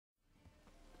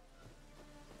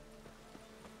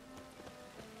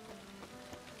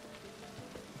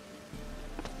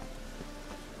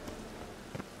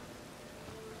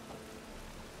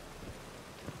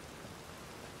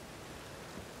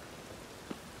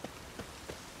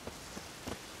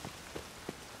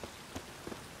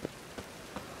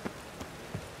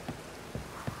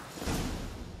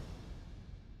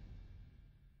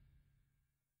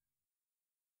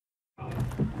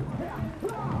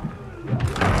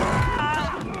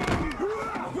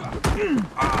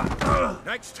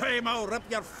Next time I'll rip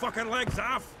your fucking legs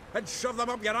off and shove them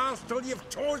up your arse till you've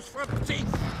toes for teeth.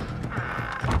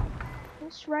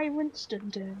 What's Ray Winston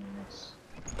doing in this?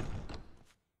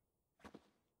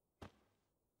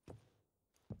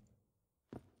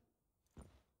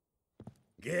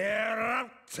 Get out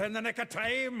in the nick of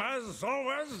time, as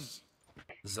always.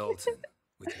 Zoltan,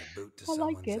 with your boot to I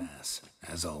like someone's him. ass,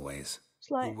 as always.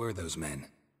 It's like Who were those men?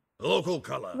 Local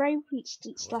colour. Ray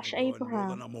Winston slash More than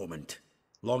Abraham. a moment.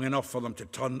 Long enough for them to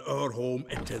turn our home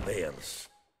into theirs.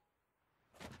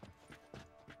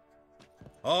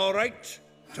 All right,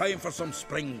 time for some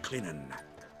spring cleaning.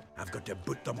 I've got to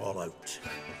boot them all out.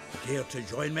 Care to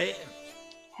join me?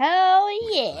 Hell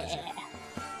yeah!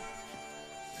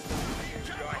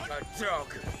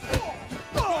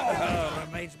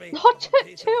 Reminds me. Not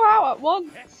two out at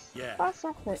once. Yeah. That's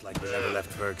epic. It's like we never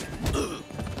left Virgin.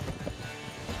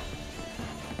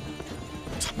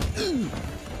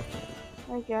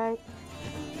 Okay,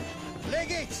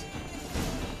 Leg it!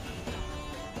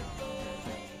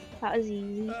 that was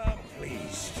easy.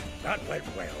 Pleased. That went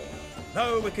well.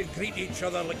 Now we can greet each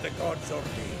other like the gods ordained.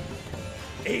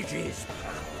 Ages,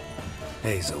 pal.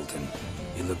 Hey, Zoltan.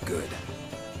 You look good.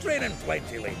 Training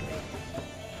plenty lately.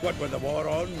 What with the war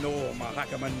on, no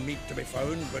Mahakaman meat to be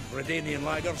found, but Redanian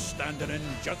lagers standing in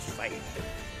just fine.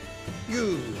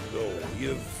 You, though,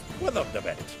 you've withered a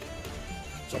bit.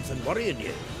 Something worrying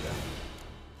you?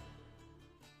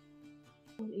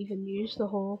 Don't even use the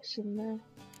horse in there.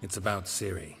 It's about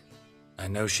Ciri. I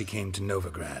know she came to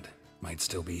Novigrad. Might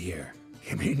still be here.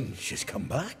 You mean she's come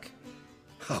back?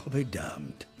 I'll be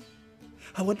damned.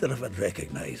 I wonder if I'd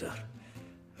recognize her.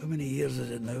 How many years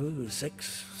is it now?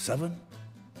 6, 7?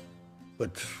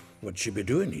 But what'd she be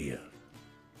doing here?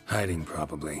 Hiding,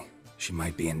 probably. She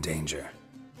might be in danger.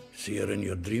 See her in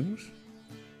your dreams?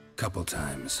 Couple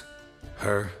times.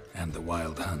 Her and the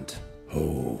Wild Hunt.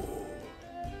 Oh,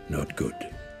 not good.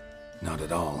 Not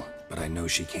at all, but I know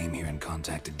she came here and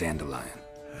contacted Dandelion.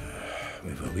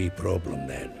 We've a wee problem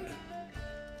then.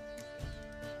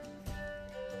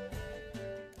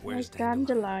 Where's Like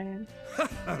Dandelion?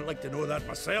 I'd like to know that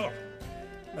myself.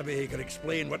 Maybe he can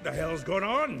explain what the hell's going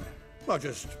on. I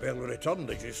just barely returned,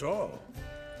 as you saw.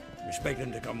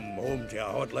 Expecting to come home to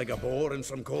a hot leg of boar and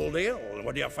some cold ale.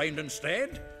 What do you find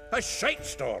instead? A shite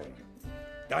storm.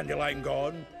 Dandelion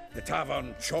gone, the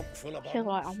tavern chock full of... I feel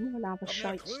like I'm gonna have a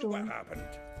shite What storm.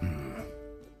 happened?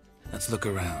 Let's look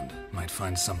around. Might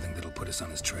find something that'll put us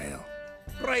on his trail.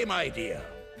 Prime idea.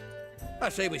 I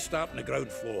say we start on the ground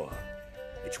floor.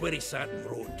 It's where he sat and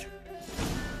wrote.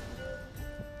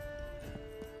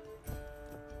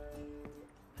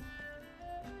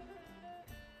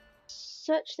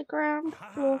 Search the ground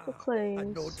floor for A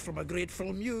note clues. from a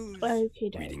grateful muse.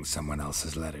 Okay, Reading someone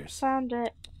else's letters. found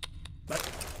it. But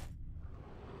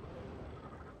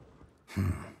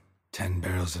 10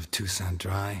 barrels of Toussaint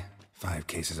Dry. 5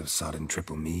 cases of sodden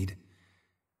triple mead.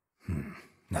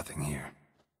 Nothing here.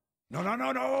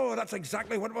 no, that's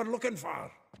exactly what we're looking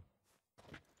for.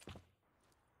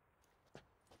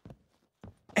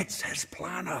 It's his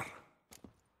planner.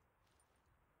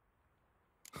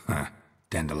 Huh.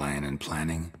 Dandelion and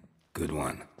planning? Good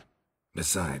one.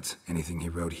 Besides, anything he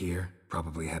wrote here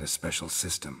probably had a special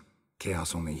system.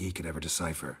 Chaos only he could ever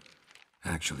decipher.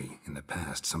 Actually, in the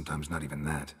past, sometimes not even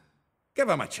that. Give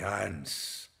him a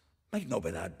chance. Might not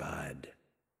be that bad.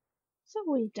 It's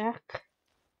a wee deck.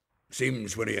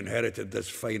 Seems when he inherited this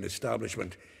fine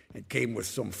establishment, it came with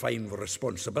some fine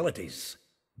responsibilities.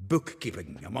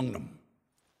 Bookkeeping among them.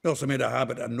 He also made a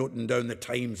habit of noting down the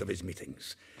times of his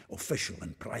meetings, official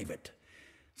and private.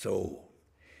 So,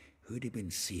 who'd he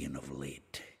been seeing of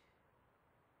late?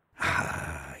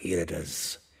 Ah, here it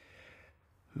is.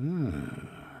 Seems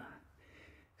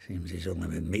he's only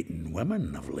been meeting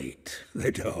women of late,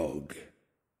 the dog.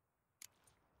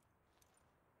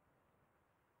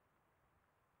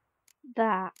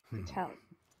 That tell.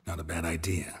 Not a bad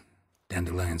idea.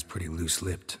 Dandelion's pretty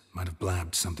loose-lipped. Might have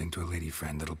blabbed something to a lady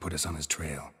friend that'll put us on his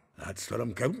trail. That's what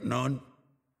I'm counting on.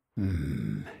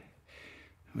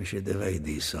 We should divide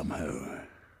these somehow.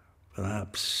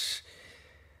 Perhaps...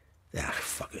 Ah,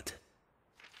 fuck it.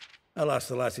 I'll ask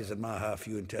the lassies in my half,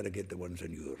 you interrogate the ones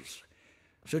in yours.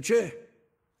 Suit you?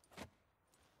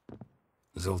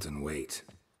 Zoltan, wait.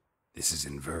 This is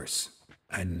in verse.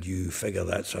 And you figure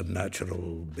that's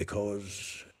unnatural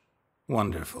because...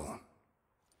 Wonderful.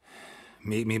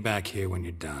 Meet me back here when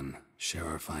you're done. Share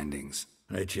our findings.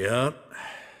 Right you are.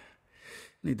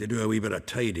 Need to do a wee bit of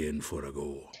tidying before I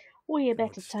go. We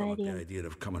better Stomach tidy the him. idea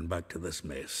of coming back to this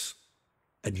mess.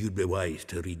 And you'd be wise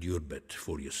to read your bit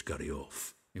before you scurry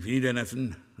off. If you need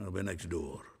anything, I'll be next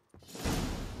door.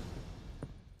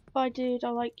 Bye, dude. I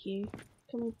like you.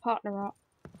 Can we partner up?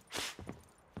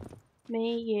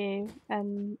 Me, you,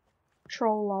 and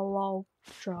Troll.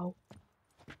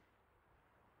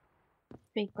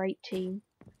 Be a great team.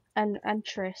 And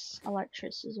Triss. I like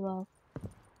Triss as well.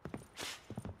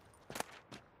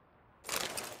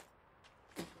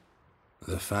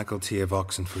 The faculty of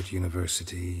Oxenford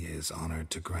University is honored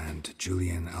to grant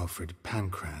Julian Alfred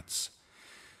Pancratz,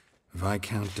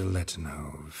 Viscount de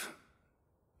Letenhove,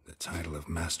 the title of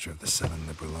Master of the Seven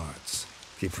Liberal Arts.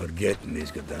 Keep forgetting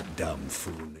he's got that damn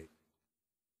fool name.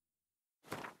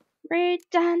 Red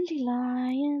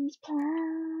dandelions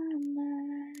planter.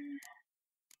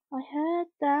 I heard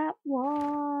that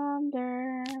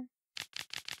wonder.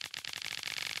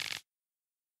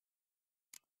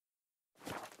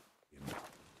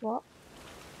 What?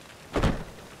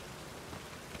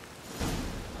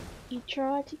 You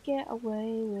tried to get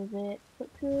away with it, but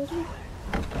couldn't.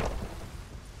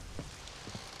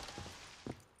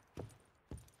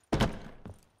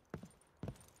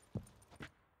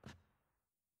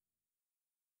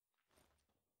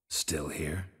 Still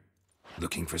here?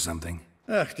 Looking for something?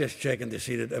 Just checking to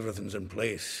see that everything's in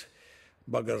place.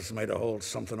 Buggers might have hauled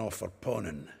something off for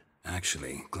pawning.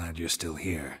 Actually, glad you're still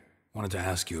here. Wanted to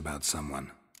ask you about someone.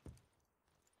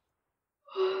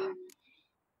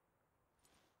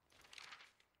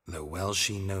 Though well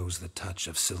she knows the touch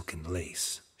of silken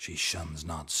lace, she shuns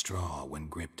not straw when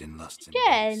gripped in lust's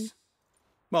embrace.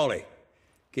 Molly.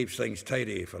 Keeps things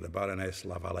tidy for the Baroness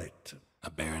Lavalette. A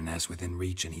baroness within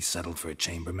reach and he settled for a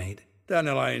chambermaid?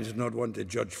 Dandelion's not one to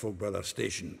judge folk by their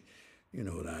station. You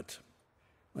know that.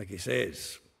 Like he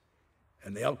says,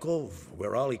 in the alcove,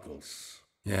 we're all equals.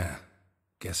 Yeah.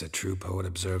 Guess a true poet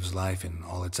observes life in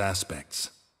all its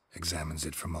aspects, examines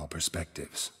it from all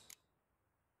perspectives.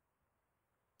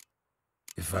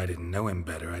 If I didn't know him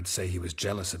better, I'd say he was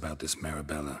jealous about this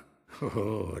Marabella.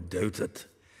 Oh, I doubt it.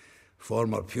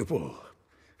 Former pupil.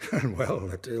 And well,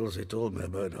 the tales he told me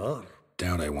about her.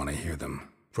 Doubt I want to hear them.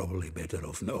 Probably better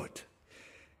off not.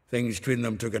 Things between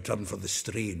them took a turn for the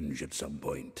strange at some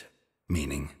point.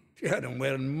 Meaning? She had him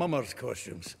wearing mummers'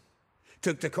 costumes.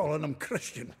 Took to calling him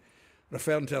Christian,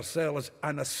 referring to herself as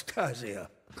Anastasia.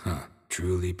 Huh,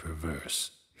 truly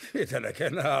perverse. He didn't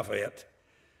ken half of it.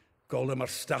 Called him her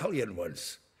stallion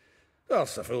once.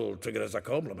 That's the fool took it as a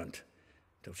compliment,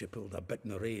 till she pulled a bit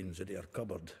in the reins into her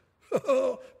cupboard.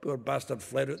 Poor bastard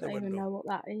fled out the window. I don't even know what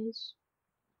that is.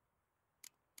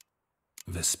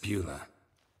 Vespula.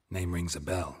 Name rings a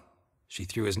bell. She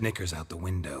threw his knickers out the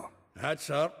window. That's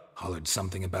her. Hollered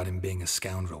something about him being a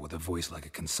scoundrel with a voice like a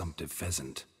consumptive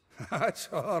pheasant. That's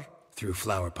her. Threw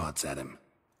flower pots at him.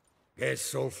 Guess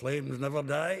soul flames never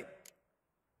die.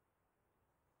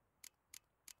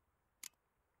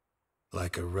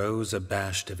 Like a rose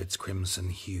abashed of its crimson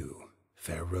hue,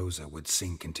 fair Rosa would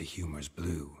sink into humor's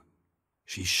blue.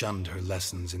 She shunned her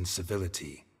lessons in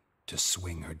civility, to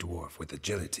swing her dwarf with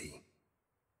agility.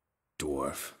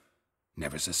 Dwarf.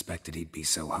 Never suspected he'd be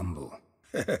so humble.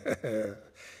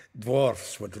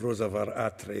 Dwarfs what Rosa var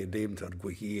Atre named her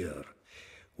Guihir.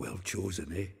 Well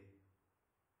chosen, eh?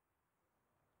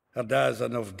 Her dad's a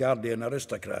Novgardian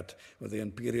aristocrat with the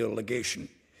Imperial Legation.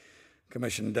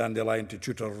 Commissioned Dandelion to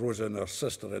tutor Rosa and her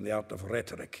sister in the art of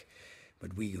rhetoric.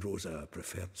 But we, Rosa,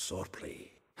 preferred swordplay.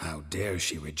 How dare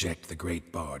she reject the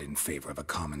great bard in favor of a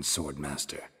common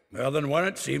swordmaster? More than one,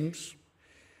 it seems.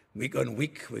 Week on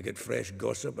week, we get fresh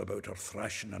gossip about her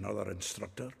thrashing another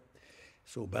instructor.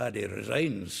 So bad he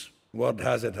resigns. Word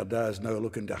has it her dad's now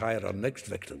looking to hire her next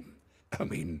victim. I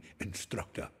mean,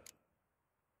 instructor.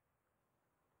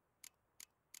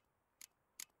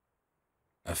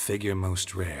 A figure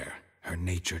most rare, her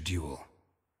nature dual.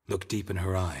 Look deep in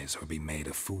her eyes or be made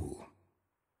a fool.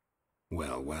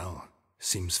 Well, well,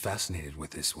 seems fascinated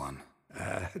with this one.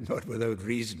 Not without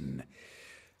reason.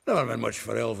 Never been much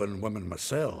for elven women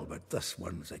myself, but this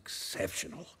one's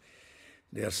exceptional.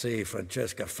 Dare say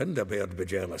Francesca Finderbeard be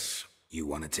jealous. You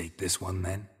want to take this one,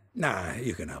 then? Nah,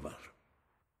 you can have her.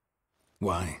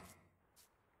 Why?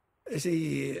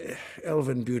 See,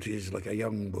 elven beauty's like a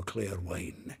young Beauclair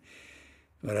wine,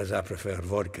 whereas I prefer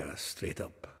vodka straight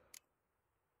up.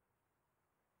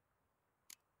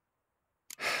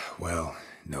 Well,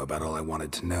 know about all I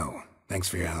wanted to know. Thanks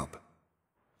for your help.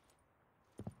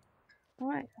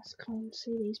 Alright, let's come and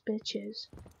see these bitches.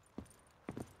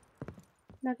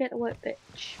 Now get to work,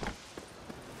 bitch.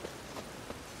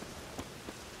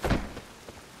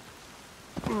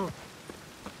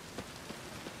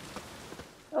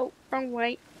 Oh, wrong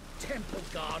way. Temple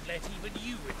guard let even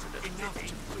you into the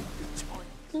city.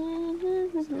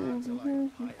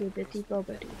 Bibbidi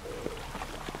bobbidi.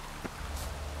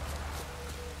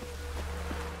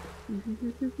 I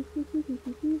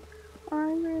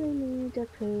really need a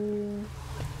poo.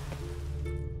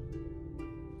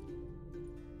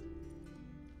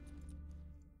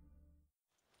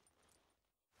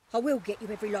 I will get you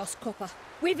every last copper,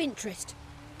 with interest.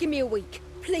 Give me a week,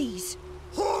 please.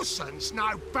 Horson's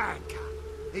no banker.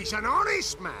 He's an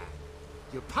honest man.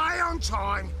 You pay on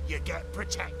time, you get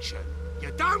protection.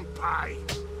 You don't pay.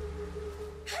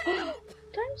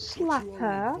 Don't slap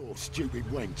her. Oh, stupid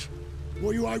wench.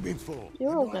 What are you hoping for?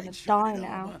 You're all gonna die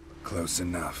now. Close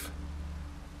enough.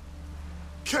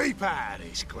 Keep out of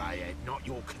this, greyhead, not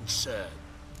your concern.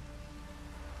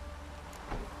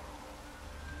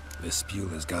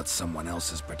 Vespula's got someone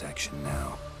else's protection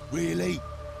now. Really?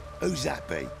 Who's that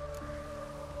be?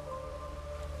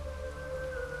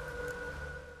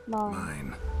 No.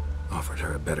 Mine. Offered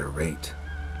her a better rate.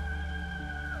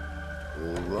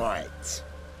 All right.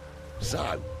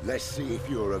 So, let's see if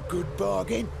you're a good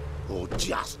bargain or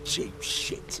just cheap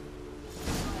shit.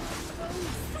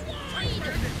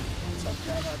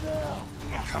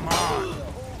 Come on!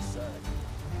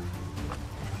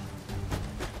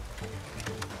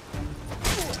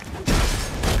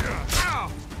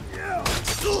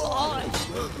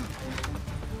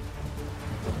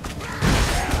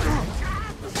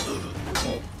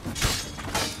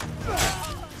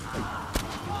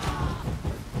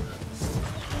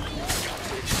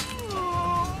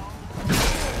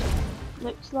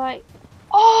 Looks like.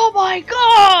 Oh my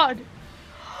god!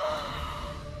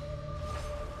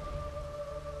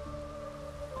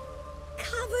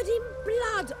 Covered in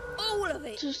blood, all of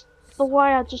it. Just the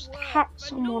way I just hacked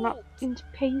someone up into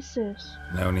pieces.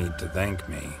 No need to thank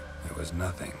me. It was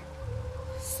nothing.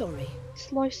 Sorry,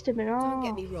 Sliced him in don't half.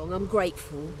 get me wrong, I'm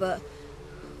grateful, but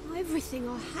everything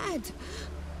I had,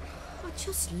 I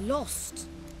just lost.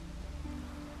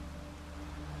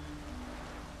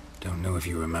 Don't know if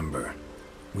you remember.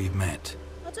 We've met.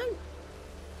 I don't...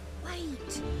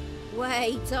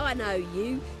 Wait, I know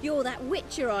you. You're that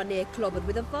witcher I near clobbered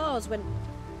with a vase when...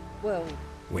 Well...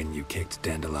 When you kicked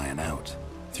Dandelion out.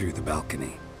 Through the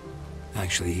balcony.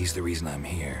 Actually, he's the reason I'm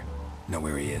here. Know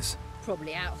where he is.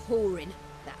 Probably out whoring.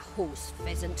 That horse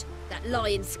pheasant. That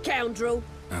lying scoundrel.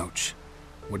 Ouch.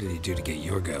 What did he do to get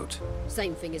your goat?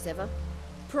 Same thing as ever.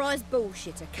 Prize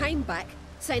bullshitter came back,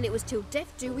 saying it was till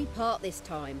death do we part this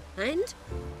time. And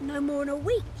no more than a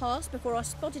week passed before I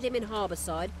spotted him in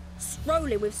Harbourside,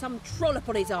 strolling with some trollop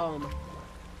on his arm.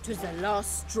 'Twas the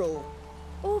last straw.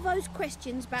 All those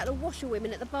questions about the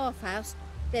washerwomen at the bathhouse,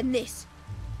 then this.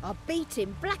 I beat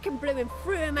him black and blue and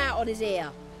threw him out on his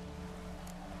ear.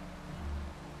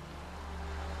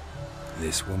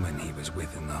 This woman he was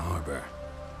with in the harbour.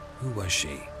 Who was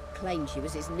she? Claimed she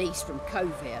was his niece from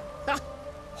Covere. Ha!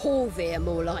 Horvere,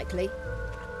 more likely.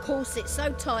 Corset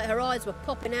so tight her eyes were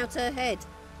popping out her head.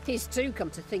 His too, come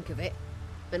to think of it.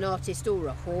 An artist or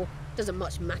a whore, doesn't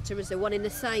much matter as they're one in the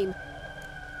same.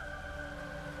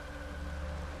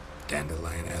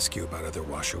 Dandelion ask you about other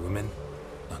washerwomen?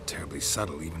 Not terribly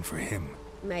subtle even for him.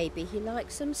 Maybe he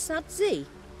likes some sudsy.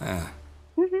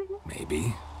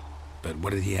 Maybe. But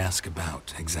what did he ask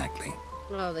about, exactly?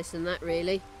 Oh, this and that,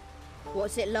 really.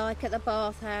 What's it like at the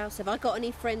bathhouse? Have I got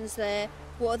any friends there?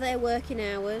 What are their working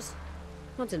hours?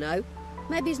 I don't know.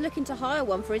 Maybe he's looking to hire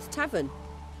one for his tavern.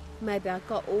 Maybe I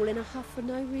got all in a huff for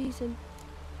no reason.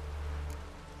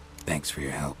 Thanks for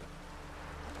your help.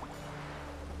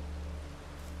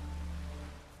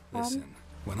 Listen,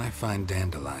 when I find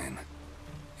Dandelion,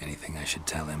 anything I should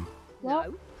tell him?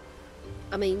 No.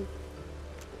 I mean,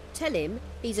 tell him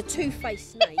he's a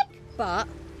two-faced snake, but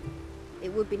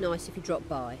it would be nice if he dropped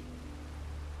by.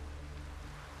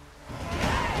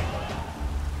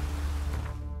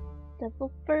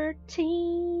 Level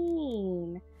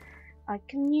 13. I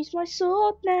can use my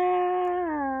sword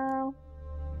now.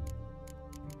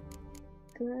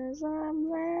 'Cause I'm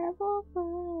level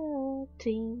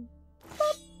 13.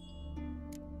 Boop.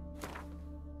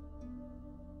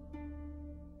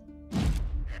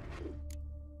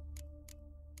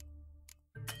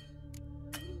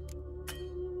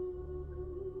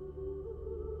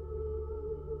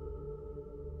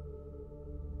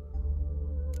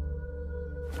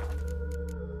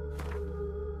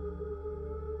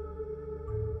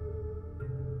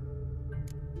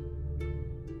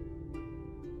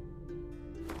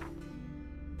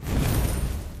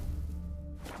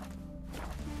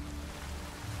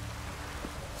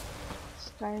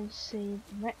 Go and see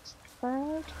the next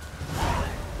bird.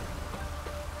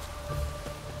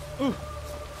 Ooh.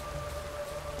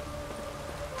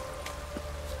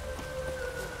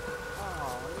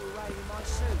 Oh, you're raiding my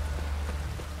suit.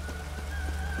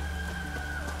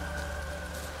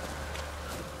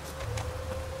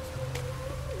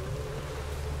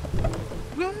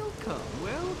 Welcome,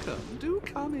 welcome. Do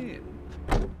come in.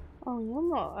 Oh, you're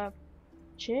not a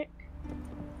chick.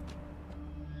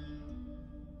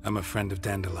 I'm a friend of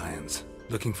Dandelion's,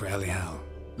 looking for Ellie Howe.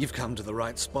 You've come to the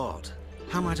right spot.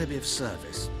 How might I be of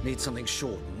service? Need something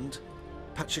shortened?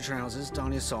 Patch your trousers,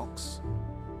 darn your socks.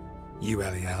 You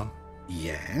Ellie Howe?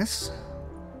 Yes.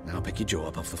 Now pick your jaw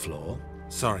up off the floor.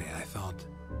 Sorry, I thought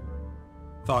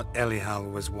Ellie Howe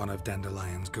was one of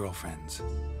Dandelion's girlfriends.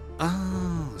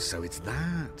 Oh, so it's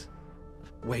that.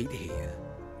 Wait here.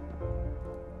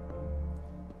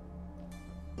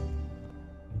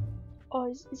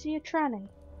 Oh, is he a tranny?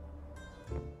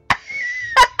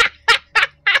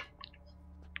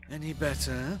 Any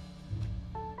better?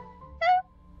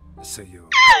 So you...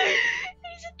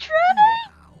 He's a tranny!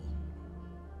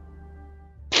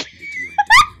 Did you and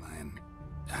Dandelion...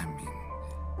 I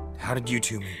mean... How did you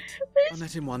two meet? I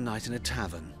met him one night in a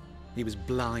tavern. He was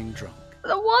blind drunk.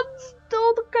 The ones,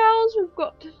 all the girls we've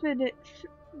got to finish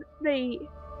meet.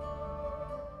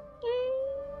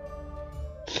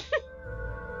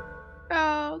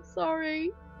 Oh,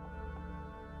 sorry.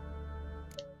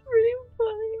 Really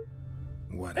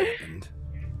funny. What happened?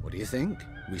 What do you think?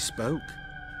 We spoke.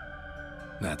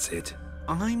 That's it.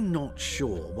 I'm not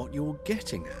sure what you're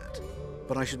getting at,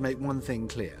 but I should make one thing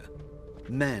clear.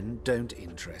 Men don't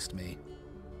interest me.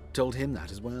 Told him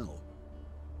that as well.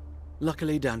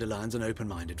 Luckily, Dandelion's an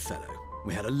open-minded fellow.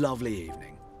 We had a lovely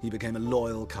evening. He became a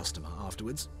loyal customer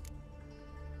afterwards.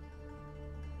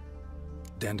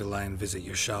 Dandelion visit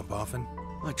your shop often?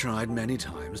 I tried many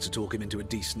times to talk him into a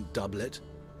decent doublet.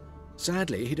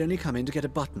 Sadly, he'd only come in to get a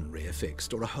button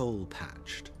reaffixed or a hole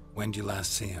patched. When'd you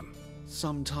last see him?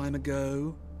 Some time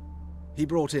ago. He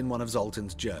brought in one of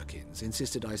Zoltan's jerkins,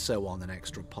 insisted I sew on an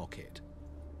extra pocket.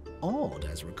 Odd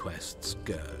as requests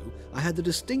go, I had the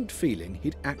distinct feeling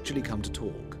he'd actually come to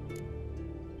talk.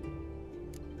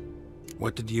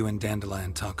 What did you and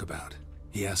Dandelion talk about?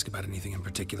 He asked about anything in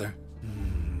particular?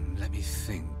 Let me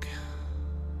think.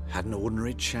 Had an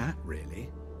ordinary chat,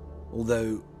 really.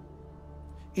 Although,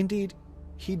 indeed,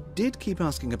 he did keep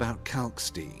asking about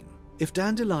Kalkstein. If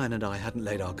Dandelion and I hadn't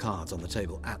laid our cards on the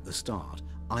table at the start,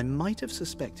 I might have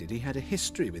suspected he had a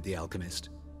history with the alchemist.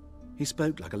 He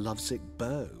spoke like a lovesick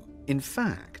beau. In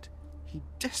fact, he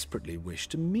desperately wished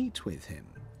to meet with him.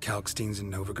 Kalkstein's in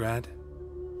Novigrad?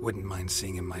 Wouldn't mind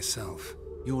seeing him myself.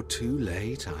 You're too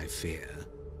late, I fear.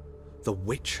 The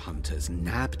witch hunters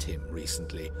nabbed him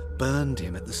recently, burned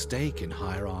him at the stake in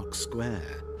Hierarch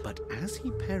Square. But as he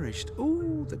perished,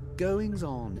 ooh, the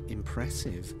goings-on,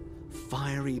 impressive.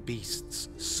 Fiery beasts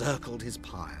circled his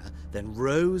pyre, then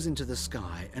rose into the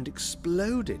sky and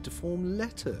exploded to form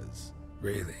letters.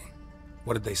 Really?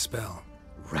 What did they spell?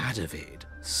 Radovid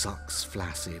sucks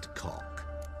flaccid cock.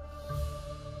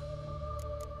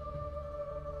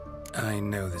 I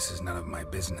know this is none of my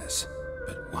business,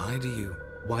 but why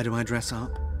do I dress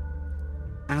up?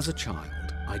 As a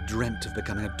child, I dreamt of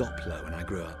becoming a Doppler when I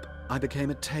grew up. I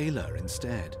became a tailor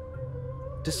instead.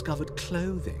 Discovered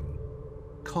clothing.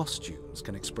 Costumes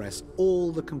can express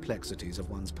all the complexities of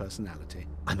one's personality.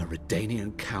 I'm a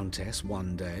Redanian countess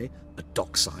one day, a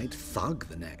dockside thug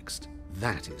the next.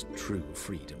 That is true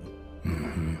freedom.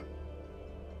 Mm-hmm.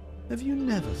 Have you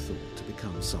never thought to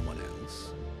become someone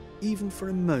else? Even for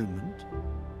a moment?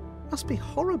 Must be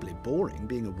horribly boring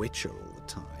being a witcher all the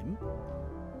time.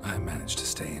 I managed to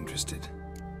stay interested.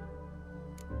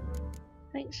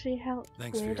 Thanks for your help,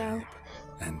 Thanks weirdo. for your help.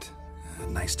 And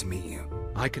nice to meet you.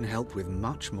 I can help with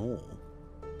much more.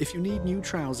 If you need new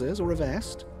trousers or a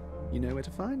vest, you know where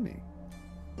to find me.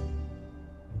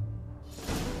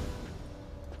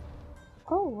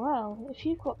 Oh well, if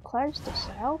you've got clothes to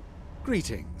sell.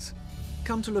 Greetings.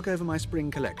 Come to look over my spring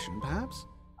collection, perhaps?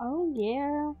 Oh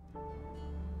yeah.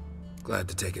 Glad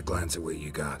to take a glance at what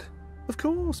you got. Of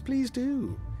course, please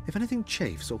do. If anything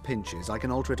chafes or pinches, I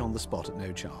can alter it on the spot at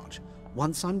no charge.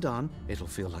 Once I'm done, it'll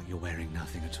feel like you're wearing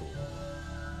nothing at all.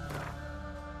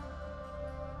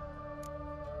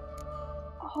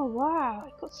 Oh wow,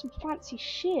 I got some fancy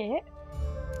shit.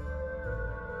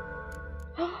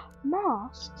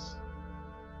 Masks.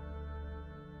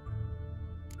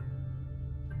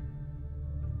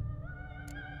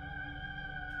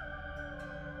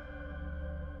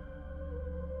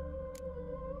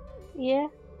 Yeah.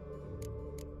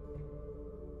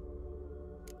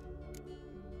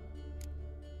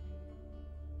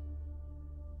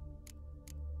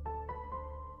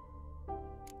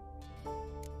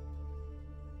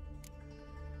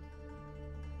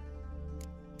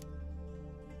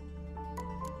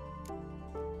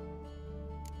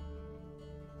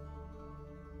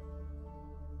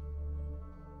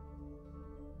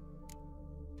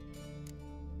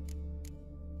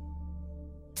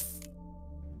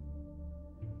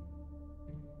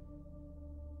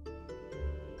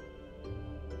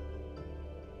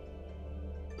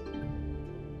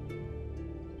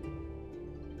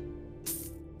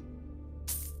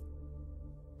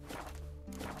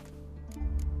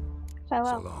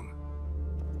 Farewell. So long.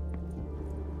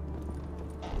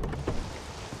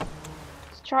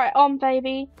 Let's try it on,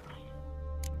 baby.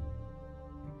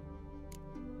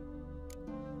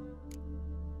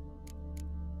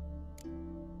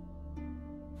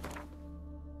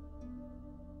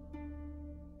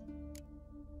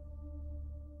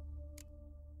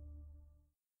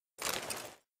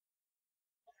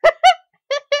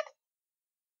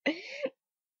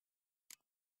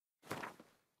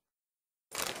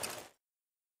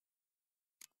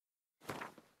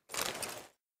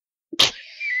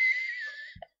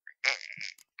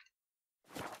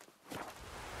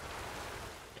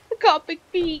 Got a big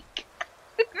beak.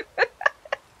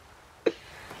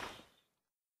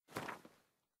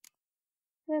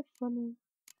 They're funny.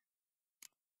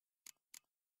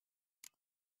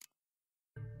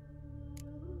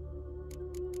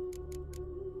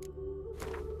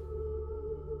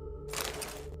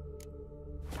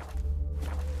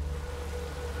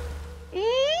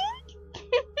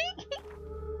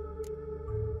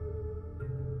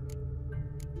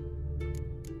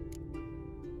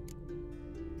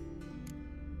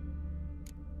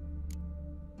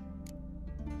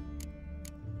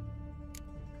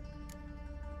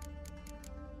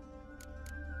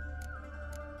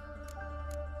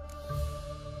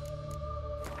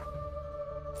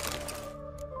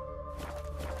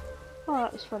 Oh,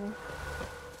 that was funny.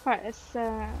 Right, let's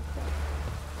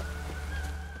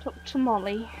talk to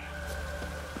Molly.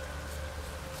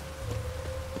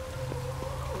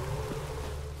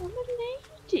 I'm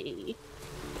a lady.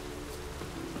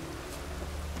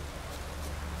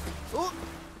 Oh.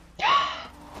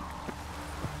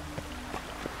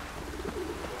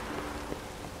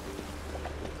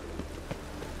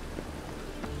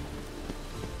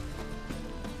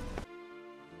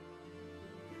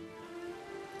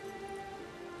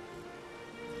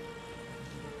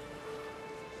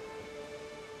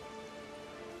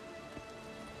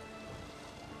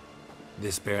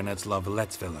 This Baronet's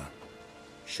Lavalettes villa.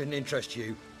 Shouldn't interest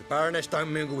you. The Baroness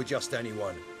don't mingle with just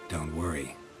anyone. Don't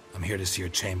worry. I'm here to see your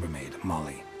chambermaid,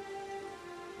 Molly.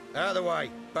 Out of the way.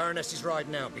 Baroness is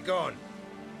riding out. Be gone.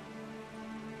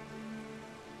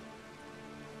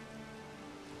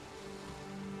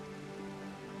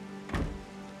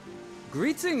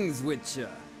 Greetings, Witcher.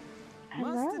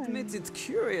 Hello. Must admit it's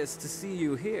curious to see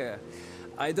you here.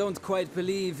 I don't quite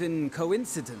believe in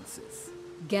coincidences.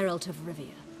 Geralt of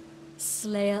Rivia,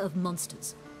 slayer of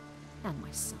monsters, and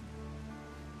my son.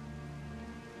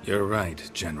 You're right,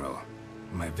 General.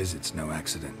 My visit's no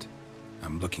accident.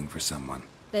 I'm looking for someone.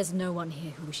 There's no one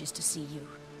here who wishes to see you.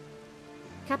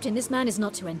 Captain, this man is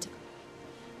not to enter.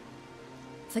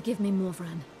 Forgive me,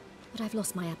 Morvran, but I've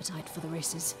lost my appetite for the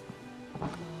races.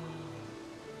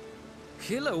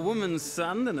 Kill a woman's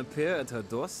son and appear at her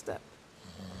doorstep?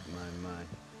 My.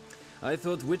 I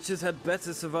thought witches had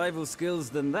better survival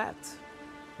skills than that.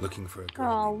 Looking for a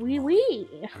girl. Oh, named wee Molly.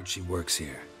 wee. Heard she works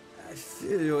here. I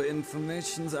fear your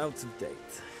information's out of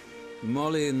date.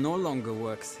 Molly no longer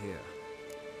works here.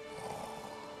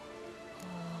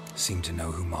 Seem to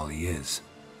know who Molly is.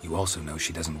 You also know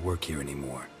she doesn't work here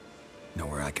anymore. Know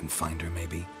where I can find her,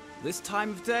 maybe? This time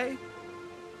of day?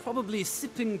 Probably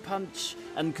sipping punch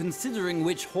and considering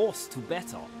which horse to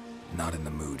bet on. Not in the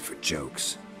mood for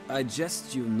jokes. I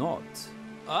jest you not.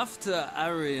 After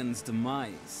Arian's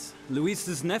demise,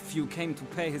 Luis's nephew came to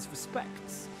pay his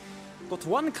respects. Got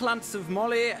one glance of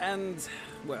Molly and,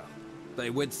 well, they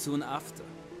wed soon after.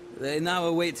 They now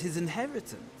await his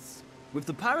inheritance. With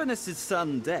the Baroness's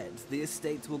son dead, the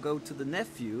estate will go to the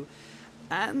nephew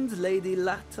and Lady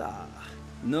Latar,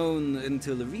 known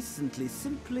until recently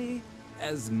simply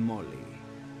as Molly.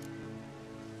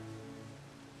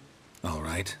 All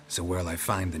right, so where'll I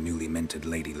find the newly minted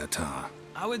Lady Latar?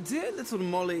 Our dear little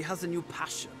Molly has a new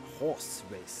passion, horse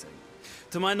racing.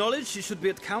 To my knowledge, she should be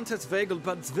at Countess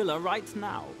Vegelbud's villa right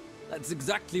now. That's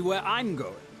exactly where I'm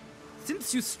going.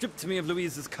 Since you stripped me of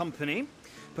Louise's company,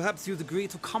 perhaps you'd agree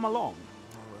to come along.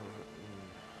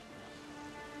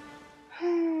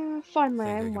 Find my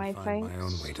Think I own can way, find thanks. my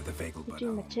own way to the Vegelbud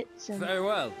Do my home. tits in. Very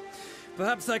well.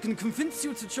 Perhaps I can convince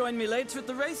you to join me later at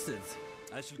the races.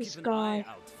 I shall This keep an eye guy.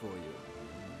 out for you.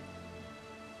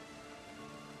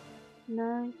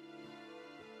 No.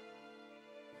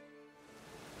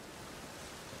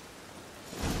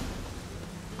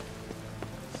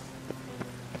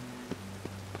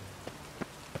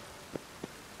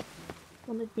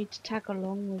 Wanted me to tag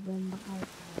along with him, but I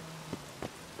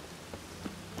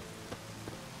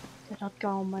said I'd go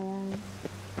on my own.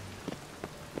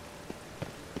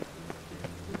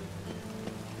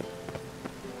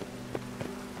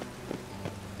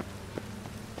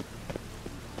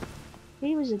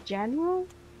 He was a general?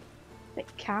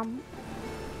 Bit camp.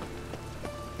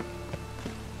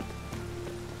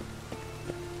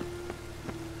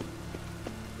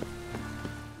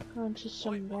 Going to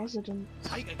some residence.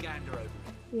 Take a gander over.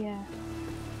 Yeah.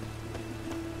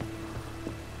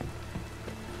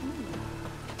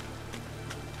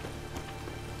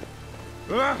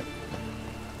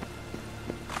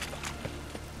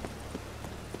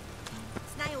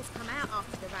 Snails come out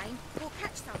after the rain. We'll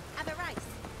catch some. Have a race.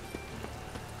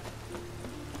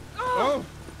 Oh!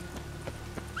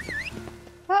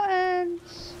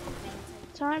 Buttons!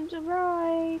 Time to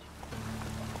ride!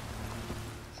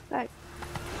 Let's go.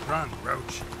 Run,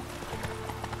 Roach.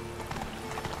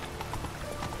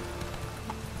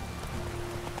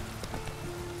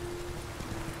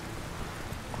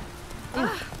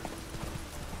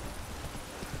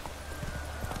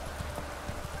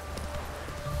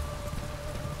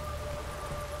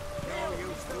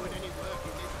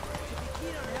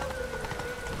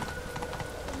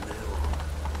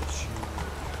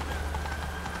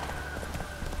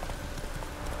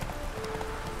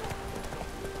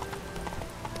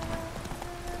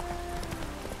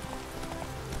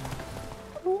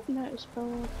 Oh, notice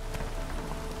board.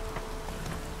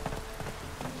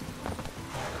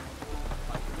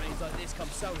 Rains like this come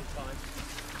sowing time.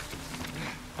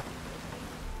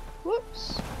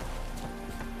 Whoops.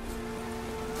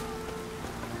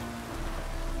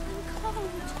 I'm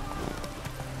cold.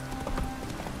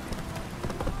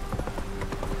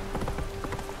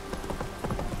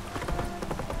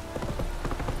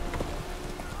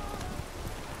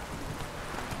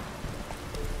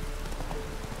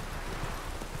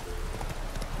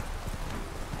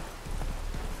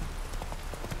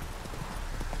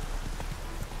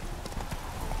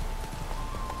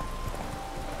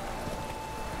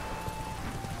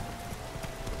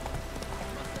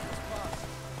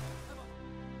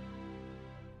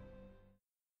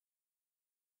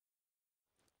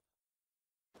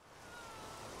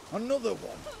 Another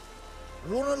one.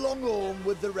 Run along home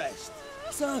with the rest.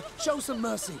 Sir, show some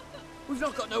mercy. We've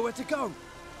not got nowhere to go.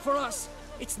 For us,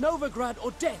 it's Novigrad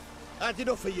or death. Had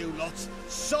enough of you lots.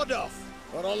 Sod off,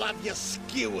 or I'll have you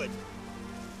skewered.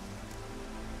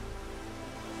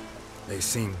 They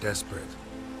seem desperate.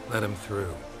 Let them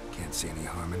through. Can't see any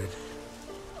harm in it.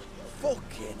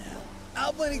 Fucking hell.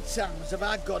 How many times have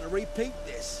I got to repeat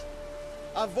this?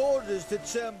 I've orders to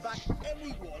turn back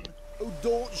anyone who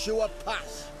don't show a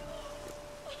pass.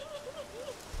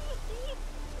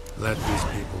 Let these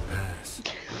people pass.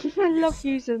 I love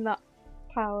using that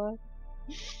power.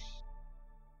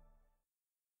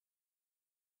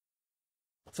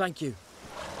 Thank you.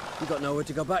 We've got nowhere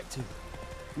to go back to.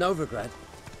 Novigrad,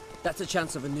 that's a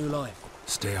chance of a new life.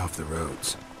 Stay off the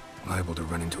roads. Liable to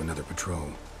run into another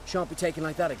patrol. Shan't be taken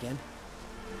like that again.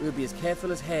 We'll be as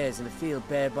careful as hares in a field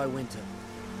bared by winter.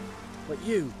 But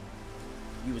you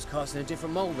was cast in a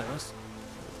different mould than us.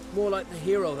 More like the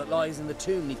hero that lies in the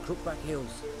tomb neath Crookback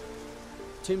Hills.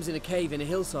 Tomb's in a cave in a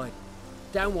hillside.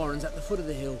 Down Warren's at the foot of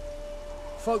the hill.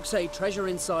 Folk say treasure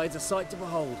inside's a sight to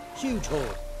behold. Huge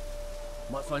hoard.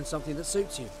 Might find something that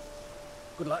suits you.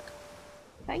 Good luck.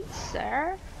 Thanks,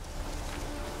 sir.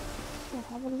 We'll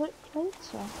have a look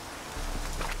later.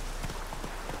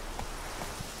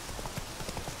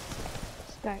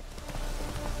 Let's go.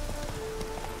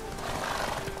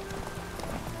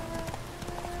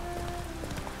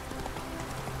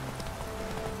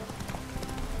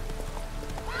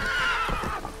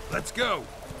 Let's go!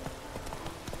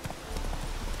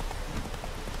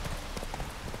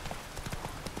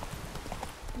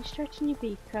 You stretching your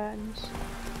beacons.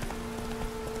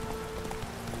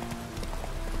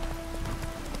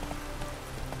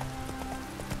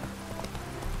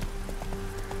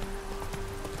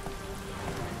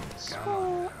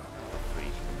 Sport.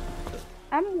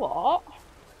 And what?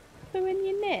 Who in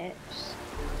your nips?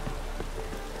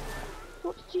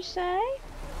 What did you say?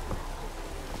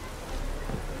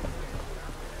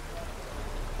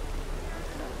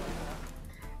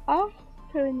 Oh,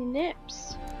 poo in your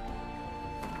nips.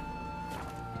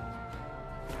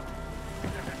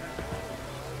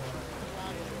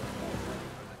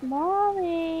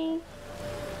 Mommy!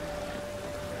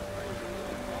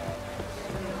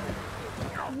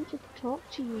 I need to talk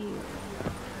to you.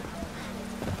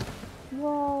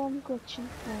 Whoa, I'm glitching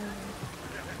through.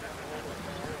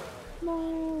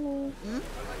 Mommy.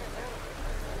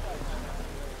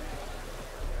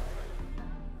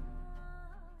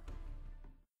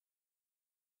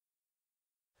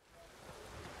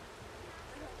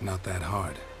 Not that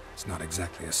hard. It's not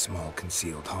exactly a small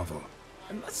concealed hovel.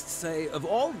 I must say, of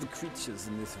all the creatures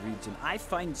in this region, I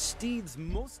find steeds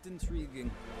most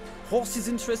intriguing. Horses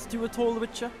interest you at all,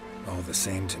 Witcher? All the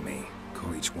same to me.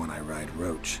 Call each one I ride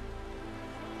Roach.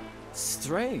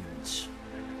 Strange.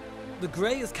 The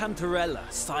grey is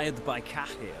Cantarella, sired by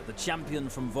Cahir, the champion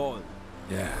from Vol.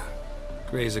 Yeah,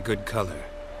 gray's a good color.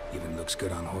 Even looks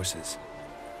good on horses.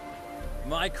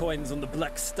 My coin's on the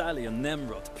Black Stallion,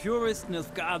 Nemrod, purest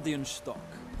Nilfgaardian stock.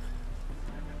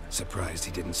 Surprised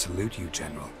he didn't salute you,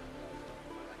 General.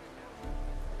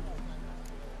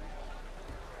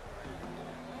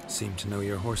 Seem to know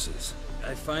your horses.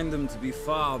 I find them to be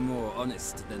far more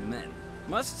honest than men.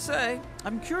 Must say,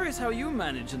 I'm curious how you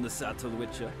manage in the saddle,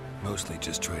 Witcher. Mostly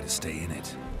just try to stay in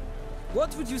it.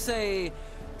 What would you say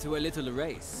to a little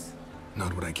race?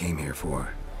 Not what I came here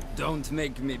for. Don't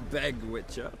make me beg,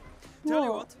 Witcher. Tell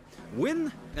you what,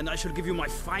 win, and I shall give you my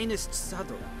finest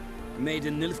saddle. Made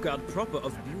in Nilfgaard proper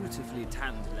of beautifully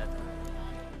tanned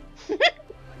leather.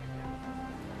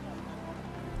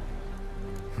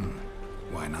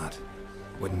 Why not?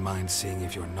 Wouldn't mind seeing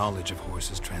if your knowledge of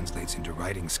horses translates into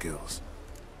riding skills.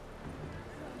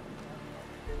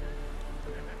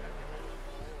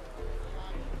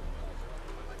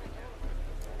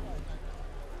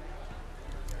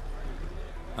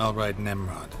 I'll ride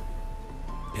Nemrod.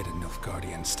 Hit a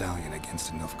Nilfgaardian stallion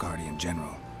against a Nilfgaardian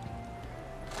general.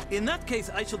 In that case,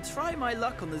 I shall try my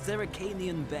luck on the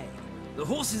Zeracanian Bay. The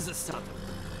horse is a saddle.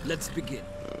 Let's begin.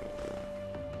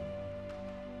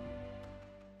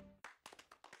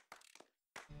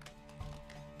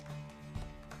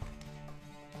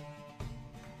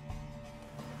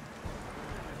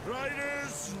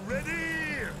 Riders,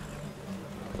 ready!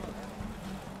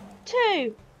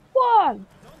 2, 1,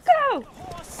 go!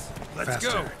 Let's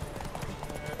go!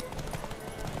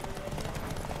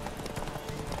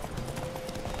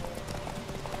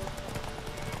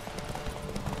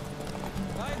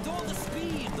 I adore the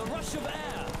speed, the rush of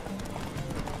air.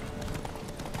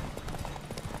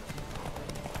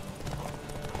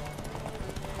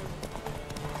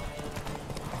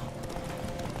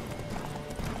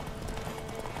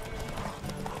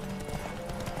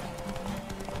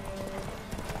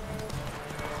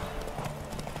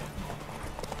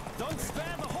 Don't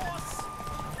spare the horse!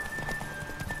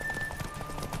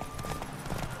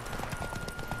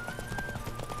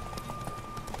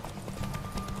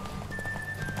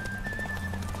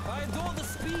 I adore the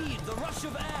speed, the rush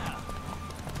of air.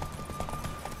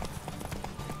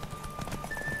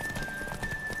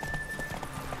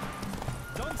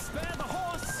 Don't spare the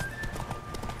horse!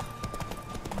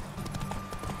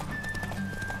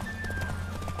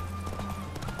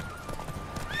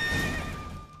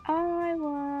 I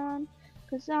won,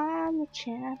 'cause I'm the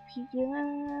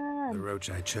champion. The Roach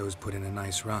I chose put in a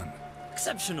nice run.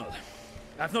 Exceptional.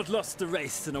 I've not lost a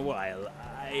race in a while.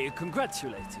 I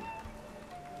congratulate you.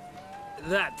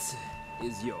 That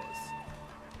is yours.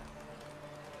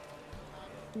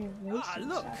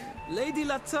 Look! Lady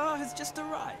Latar has just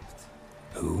arrived.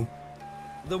 Who?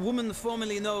 The woman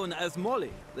formerly known as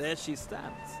Molly. There she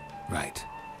stands. Right.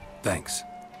 Thanks.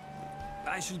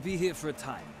 I shall be here for a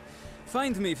time.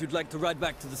 Find me if you'd like to ride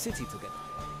back to the city together.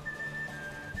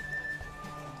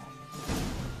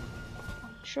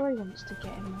 I'm sure he wants to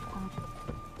get in my car.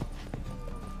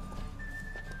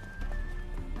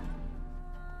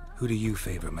 Who do you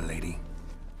favor, milady?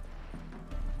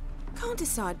 Can't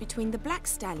decide between the Black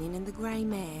Stallion and the Grey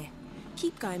Mare.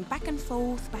 Keep going back and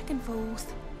forth, back and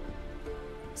forth.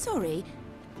 Sorry,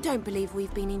 don't believe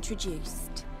we've been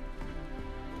introduced.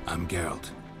 I'm Geralt.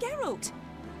 Geralt!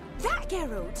 That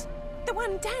Geralt! The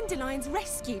one Dandelion's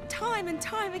rescued time and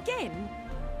time again.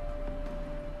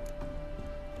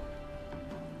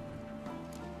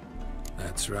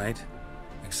 That's right.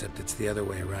 Except it's the other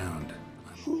way around.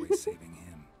 I'm always saving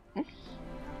him.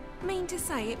 Mean to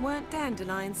say it weren't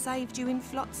Dandelion saved you in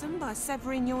Flotsam by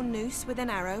severing your noose with an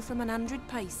arrow from 100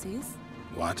 paces?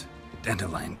 What?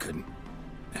 Dandelion couldn't...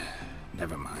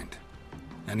 Never mind.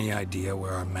 Any idea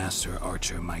where our master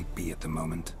archer might be at the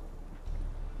moment?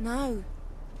 No.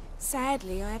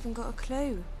 Sadly, I haven't got a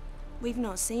clue. We've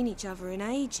not seen each other in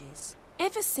ages.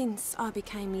 Ever since I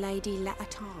became Lady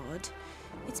Latard,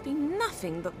 it's been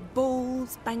nothing but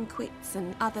balls, banquets,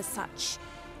 and other such...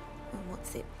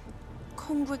 what's it?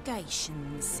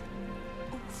 Congregations.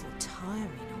 Awful tiring,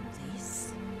 all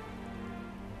this.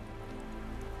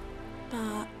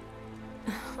 But...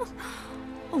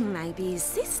 or maybe his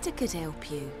sister could help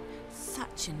you.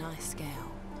 Such a nice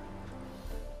girl.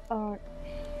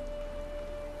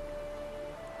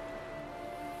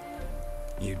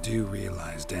 You do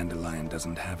realize Dandelion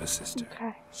doesn't have a sister.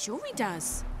 Okay. Sure he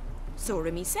does. Saw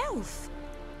him myself.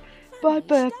 Bye, Don't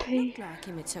Burpee. look like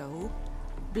him at all.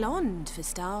 Blonde, for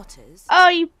starters. Oh,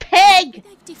 you pig!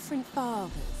 They're different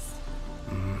fathers.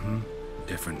 Mm-hmm.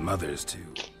 Different mothers, too.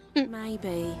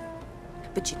 Maybe.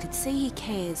 but you could see he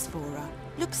cares for her,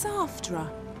 looks after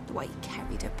her. The way he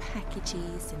carried her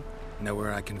packages and... Know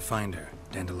where I can find her,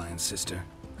 Dandelion's sister?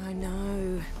 I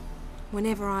know.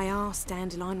 Whenever I ask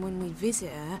Dandelion when we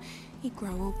visit her, he'd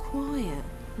grow all quiet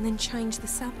and then change the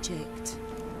subject.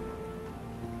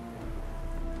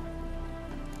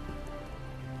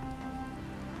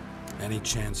 Any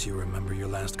chance you remember your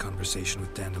last conversation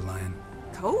with Dandelion?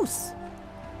 Of course.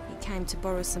 He came to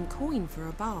borrow some coin for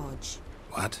a barge.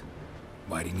 What?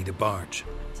 Why'd he need a barge?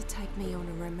 To take me on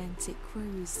a romantic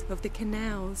cruise of the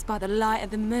canals by the light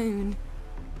of the moon.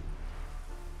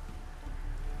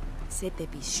 Said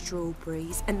there'd be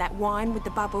strawberries and that wine with the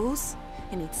bubbles,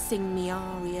 and he'd sing me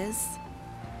arias.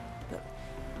 But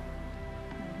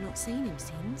I've not seen him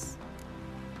since.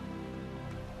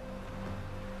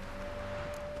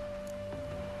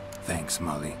 Thanks,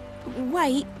 Molly.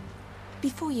 Wait,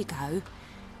 before you go,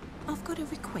 I've got a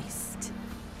request.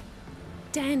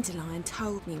 Dandelion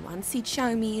told me once he'd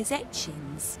show me his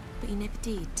etchings, but he never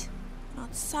did.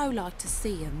 I'd so like to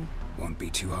see them. Won't be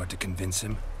too hard to convince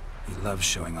him. He loves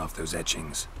showing off those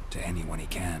etchings to anyone he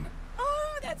can.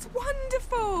 Oh, that's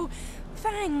wonderful!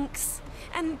 Thanks,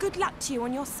 and good luck to you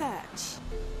on your search.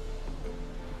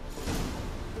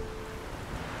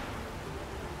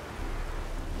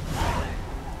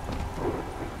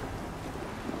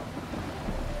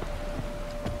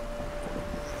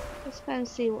 Let's go and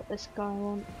see what this guy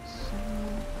wants.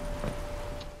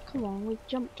 Come on, we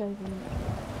jumped over him.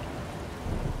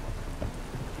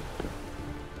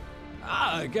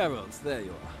 Ah, Geralt, there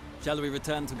you are. Shall we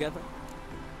return together?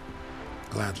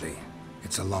 Gladly.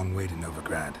 It's a long way to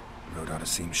Novigrad. Road ought to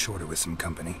seem shorter with some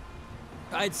company.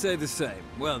 I'd say the same.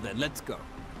 Well then, let's go.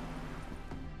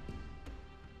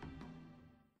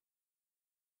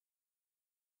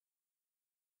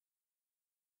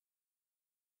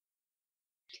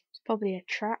 It's probably a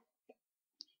trap.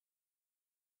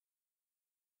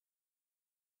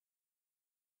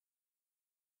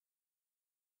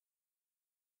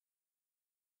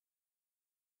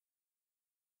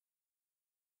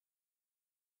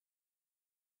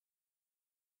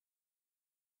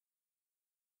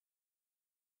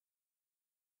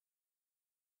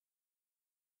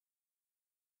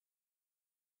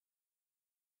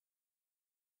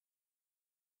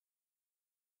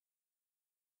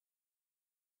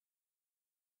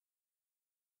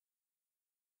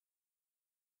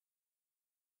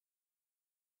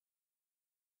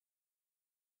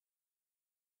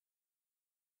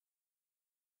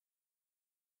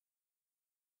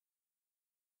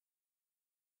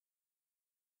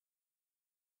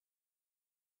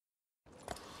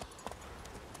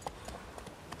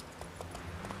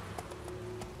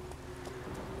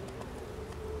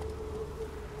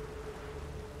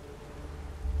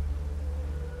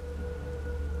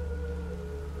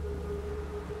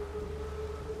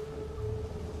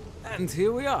 And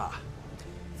here we are.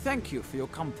 Thank you for your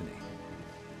company.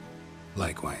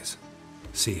 Likewise.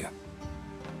 See ya.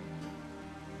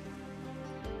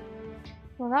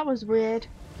 Well, that was weird.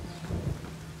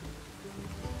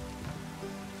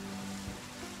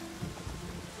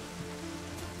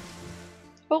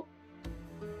 Oh.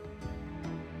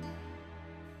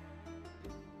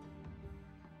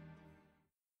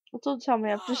 Don't tell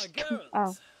me I've just... Geralt.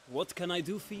 Oh. What can I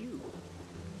do for you?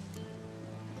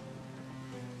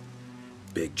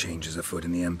 Big changes afoot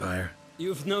in the Empire.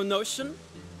 You've no notion?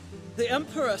 The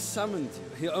Emperor summoned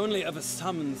you. He only ever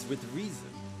summons with reason.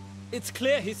 It's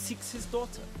clear he seeks his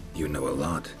daughter. You know a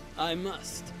lot. I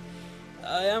must.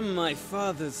 I am my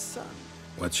father's son.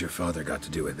 What's your father got to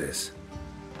do with this?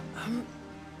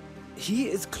 He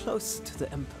is close to the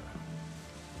Emperor.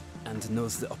 And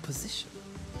knows the opposition.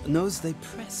 Knows they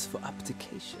press for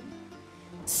abdication.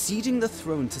 Ceding the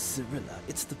throne to Cyrilla,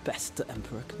 it's the best the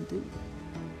Emperor can do.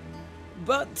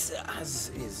 But,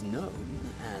 as is known,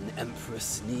 an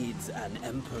empress needs an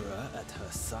emperor at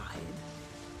her side.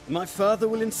 My father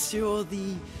will ensure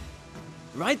the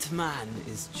right man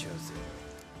is chosen.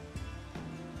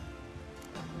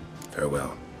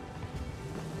 Farewell.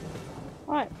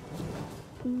 Right.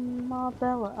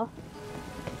 Marbella.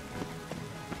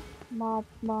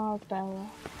 Marbella.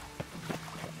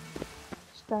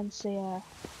 Let's go and see her.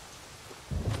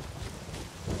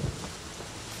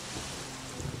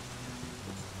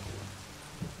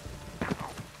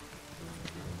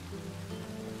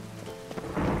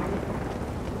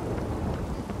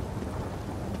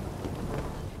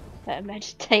 Better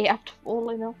meditate after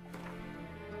falling off.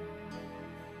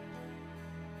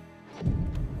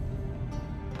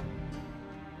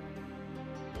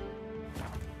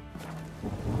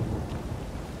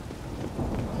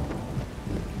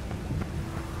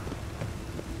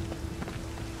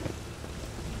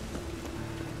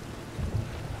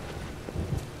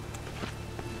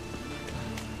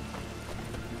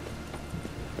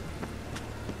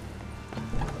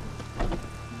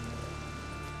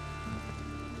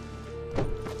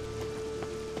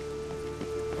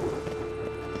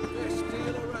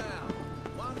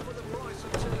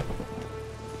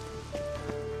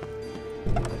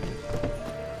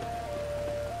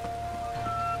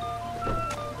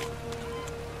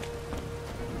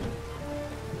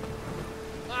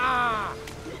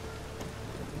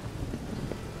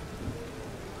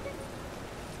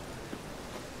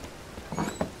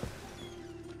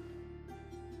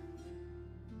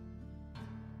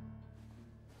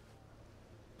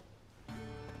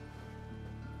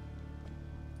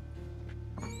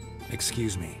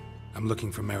 Excuse me. I'm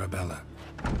looking for Marabella.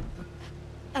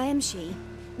 I am she.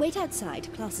 Wait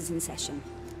outside. Class is in session.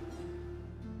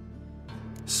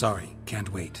 Sorry,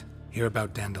 can't wait. Hear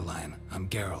about Dandelion. I'm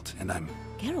Geralt, and I'm...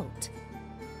 Geralt?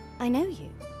 I know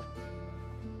you.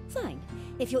 Fine.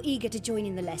 If you're eager to join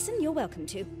in the lesson, you're welcome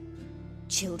to.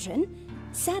 Children,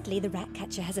 sadly the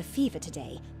Ratcatcher has a fever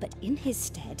today, but in his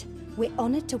stead, we're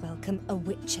honored to welcome a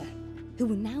Witcher, who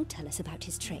will now tell us about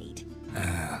his trade.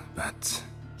 But...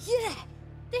 Yeah!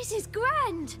 This is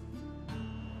grand!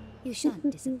 You shan't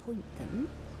disappoint them,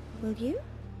 will you?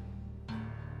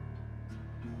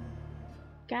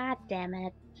 God damn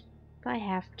it. If I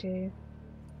have to.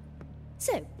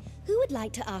 So, who would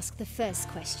like to ask the first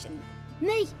question?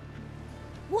 Me!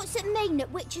 What's it mean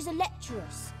that witches are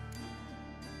lecturers?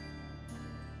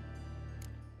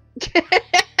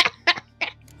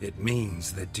 It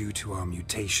means that due to our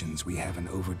mutations, we have an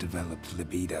overdeveloped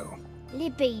libido.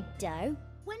 Libido?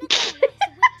 When a girl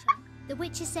meets the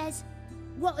Witcher says,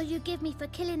 "What'll you give me for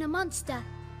killing a monster?"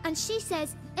 And she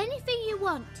says, "Anything you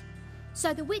want."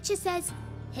 So the Witcher says,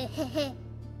 "Heh heh heh.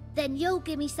 Then you'll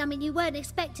give me something you weren't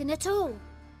expecting at all."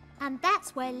 And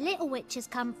that's where little witches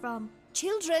come from.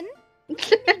 Children,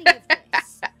 any of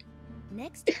this?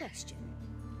 Next question.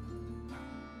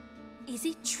 Is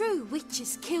it true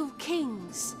witches kill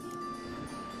kings?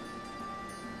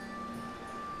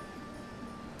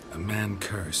 A man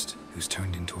cursed who's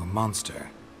turned into a monster,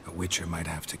 a Witcher might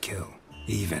have to kill,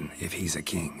 even if he's a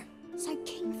king. So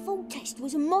King Foltest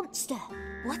was a monster.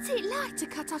 What's it like to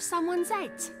cut off someone's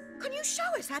head? Can you show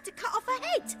us how to cut off a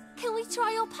head? Can we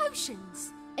try your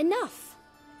potions? Enough.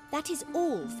 That is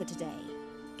all for today.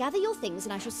 Gather your things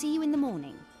and I shall see you in the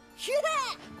morning.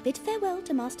 Yeah! Bid farewell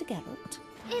to Master Geralt.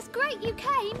 It's great you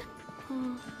came.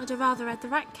 I'd have rather had the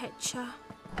Ratcatcher.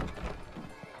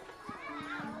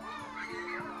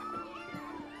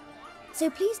 So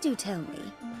please do tell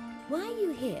me, why are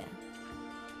you here?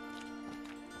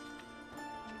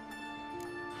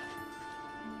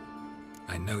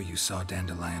 I know you saw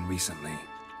Dandelion recently.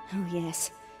 Oh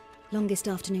yes, longest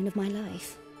afternoon of my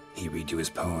life. He read you his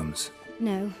poems.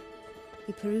 No,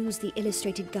 he perused the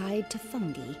illustrated guide to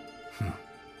fungi.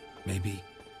 Maybe...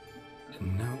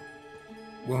 No.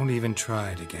 Won't even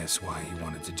try to guess why he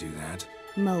wanted to do that.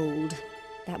 Mold.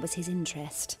 That was his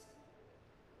interest.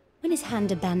 When his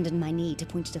hand abandoned my knee to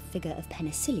point at a figure of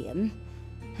penicillium,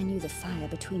 I knew the fire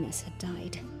between us had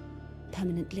died.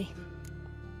 Permanently.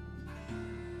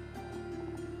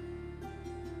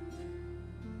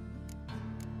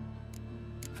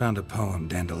 Found a poem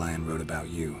Dandelion wrote about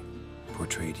you.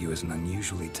 Portrayed you as an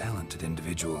unusually talented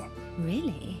individual.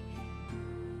 Really?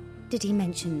 Did he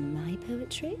mention my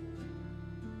poetry?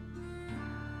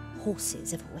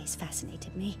 Horses have always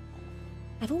fascinated me.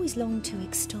 I've always longed to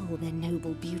extol their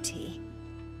noble beauty.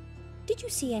 Did you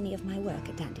see any of my work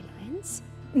at Dandelion's?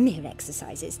 Mere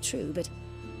exercises, true, but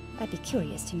I'd be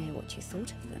curious to know what you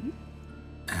thought of them.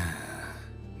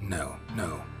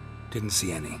 No. Didn't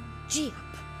see any. Gee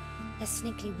up! Her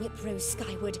snaky whip rose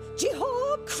skyward.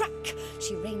 Jee-haw! Crack!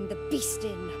 She reined the beast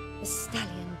in. The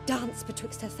stallion danced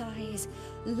betwixt her thighs.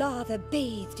 Lather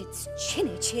bathed its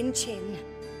chinny chin.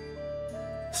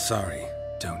 Sorry,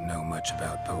 don't know much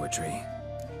about poetry.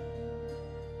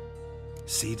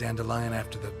 See Dandelion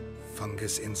after the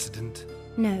fungus incident?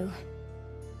 No.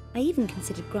 I even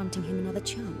considered granting him another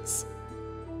chance.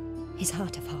 His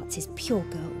heart of hearts is pure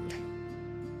gold.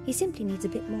 He simply needs a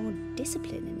bit more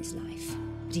discipline in his life.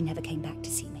 But he never came back to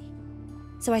see me.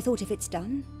 So I thought if it's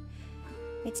done,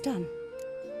 it's done.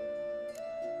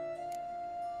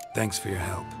 Thanks for your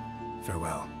help.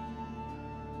 Farewell.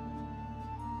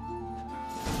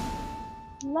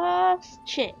 Last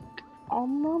chick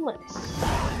on the list.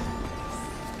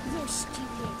 You're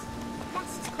stupid.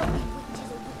 That's as common witches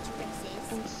or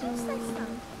witcheresses. And What's that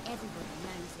stuff? Everybody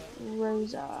knows it.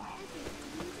 Rosa.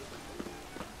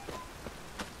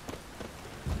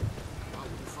 I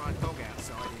wouldn't throw a dog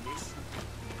outside in this.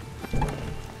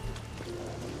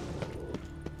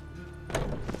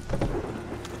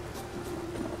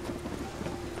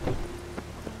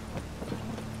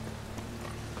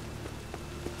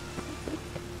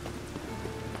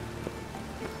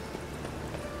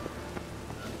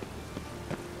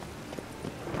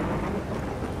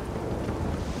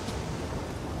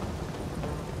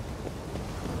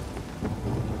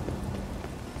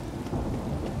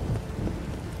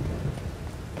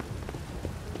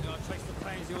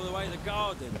 All the way to the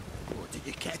garden. What, did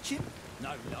you catch him? No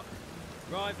luck.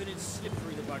 Driving in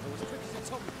slippery, the bugger was quick as a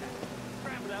tomcat.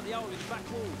 Scrambled out the hole in the back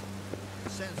wall.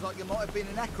 Sounds like you might have been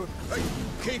an acrobat. Hey,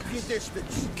 keep your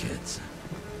distance, kids.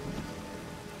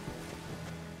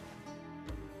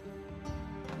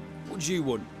 What do you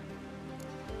want?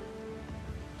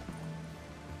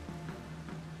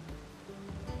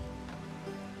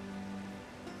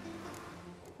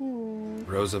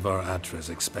 Rosavar Atra's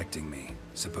expecting me.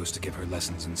 Supposed to give her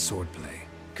lessons in swordplay.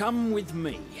 Come with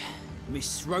me.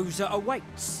 Miss Rosa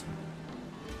awaits.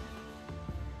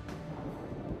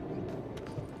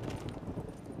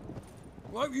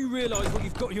 Won't you realise what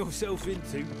you've got yourself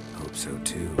into? Hope so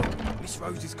too. Miss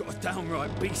Rosa's got a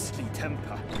downright beastly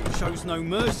temper. Shows no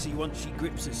mercy once she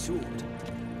grips a sword.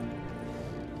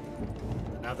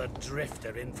 Another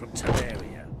drifter in from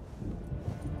Temeria.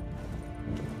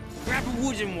 Grab a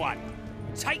wooden one.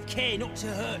 Take care not to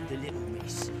hurt the little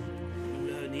miss.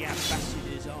 You'll learn the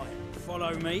ambassador's iron.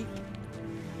 Follow me.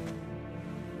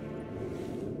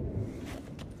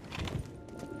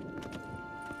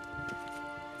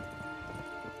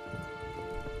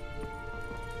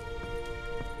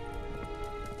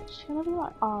 She's gonna be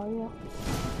like Arya.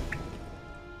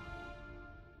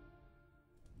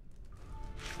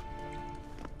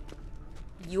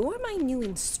 You're my new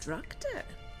instructor.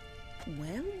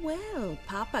 Well, well,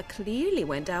 Papa clearly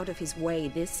went out of his way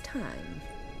this time.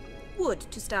 Wood,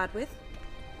 to start with.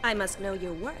 I must know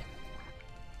your worth.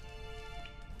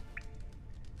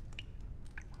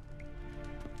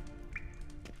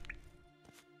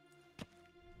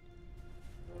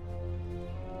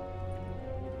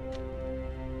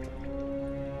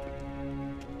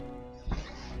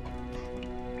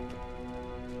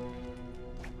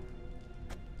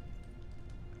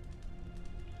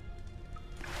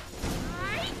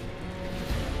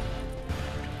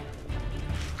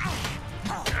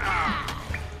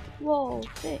 Whoa,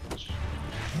 bitch.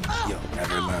 You'll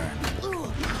never learn.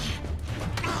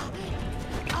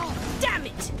 Damn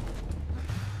it!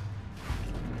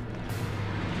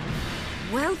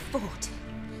 Well fought.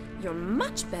 You're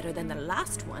much better than the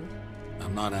last one.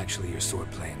 I'm not actually your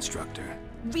swordplay instructor.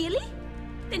 Really?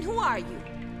 Then who are you?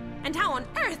 And how on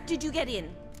earth did you get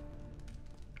in?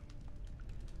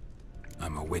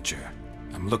 I'm a witcher.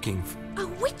 I'm looking for... A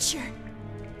witcher?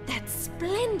 That's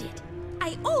splendid.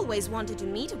 I always wanted to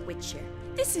meet a witcher.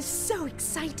 This is so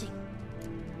exciting.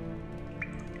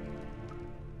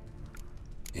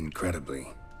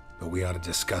 Incredibly. But we ought to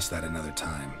discuss that another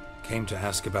time. Came to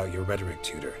ask about your rhetoric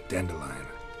tutor, Dandelion.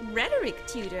 Rhetoric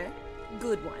tutor?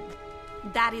 Good one.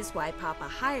 That is why Papa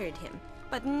hired him,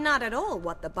 but not at all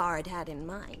what the bard had in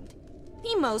mind.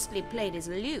 He mostly played his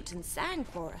lute and sang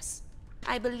for us.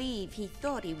 I believe he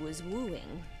thought he was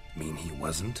wooing. Mean he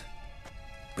wasn't?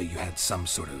 But you had some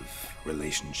sort of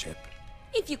relationship?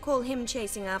 If you call him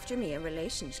chasing after me a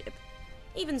relationship.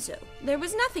 Even so, there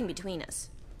was nothing between us.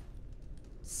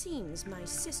 Seems my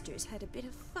sisters had a bit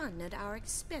of fun at our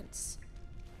expense.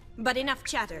 But enough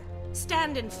chatter.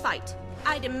 Stand and fight.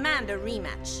 I demand a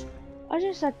rematch. I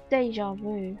just had deja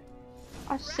vu.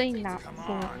 I've seen that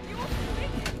before.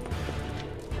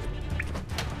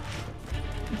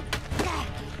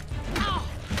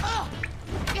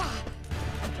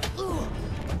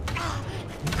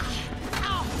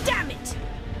 Damn it!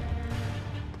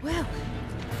 Well,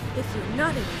 if you're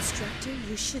not an instructor,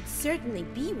 you should certainly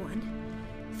be one.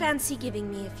 Fancy giving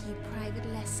me a few private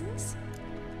lessons?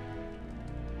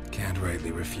 Can't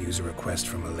rightly refuse a request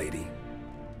from a lady.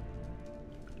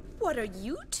 What are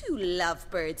you two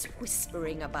lovebirds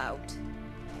whispering about?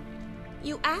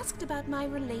 You asked about my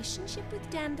relationship with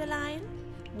Dandelion?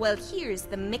 Well, here's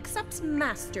the mix-up's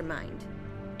mastermind.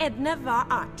 Edna var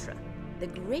Atra, the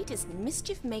greatest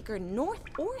mischief maker north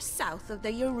or south of the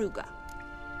Yaruga.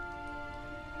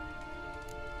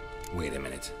 Wait a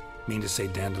minute. Mean to say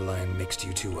Dandelion mixed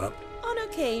you two up? On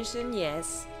occasion,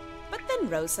 yes. But then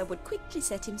Rosa would quickly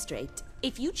set him straight.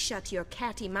 If you'd shut your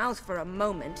catty mouth for a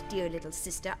moment, dear little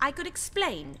sister, I could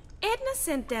explain. Edna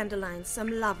sent Dandelion some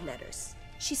love letters.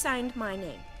 She signed my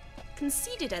name.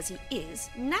 Conceited as he is,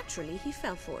 naturally he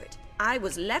fell for it. I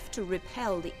was left to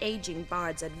repel the aging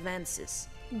bard's advances.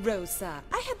 Rosa,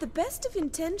 I had the best of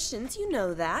intentions, you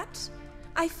know that.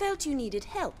 I felt you needed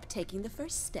help taking the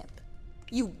first step.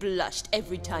 You blushed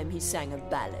every time he sang a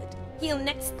ballad. He'll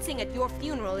next sing at your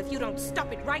funeral if you don't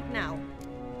stop it right now.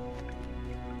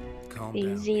 Calm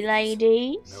Easy, down,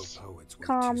 ladies. No poets with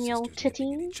Calm two your sisters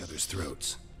nipping at titties. each other's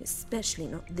throats. Especially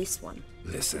not this one.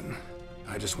 Listen,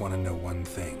 I just want to know one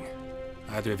thing.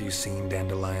 Either of you seen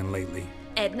Dandelion lately?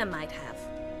 Edna might have.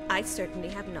 I certainly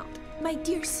have not. My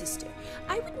dear sister,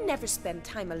 I would never spend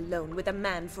time alone with a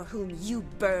man for whom you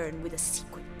burn with a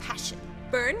secret passion.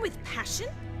 Burn with passion?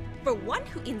 For one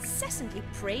who incessantly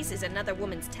praises another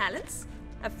woman's talents?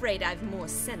 Afraid I've more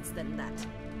sense than that.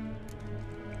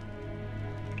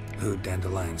 Who'd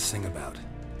Dandelion sing about?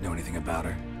 Know anything about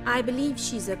her? I believe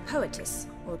she's a poetess,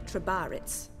 or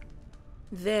Trabaritz.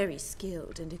 Very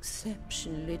skilled and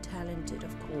exceptionally talented,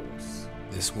 of course.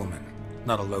 This woman.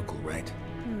 Not a local, right?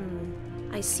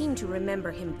 I seem to remember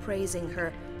him praising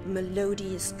her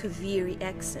melodious Kaviri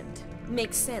accent.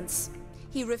 Makes sense.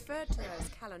 He referred to her as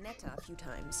Kalonetta a few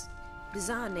times.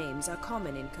 Bizarre names are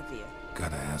common in Kavir.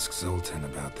 Gotta ask Zoltan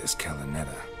about this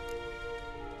Kalonetta.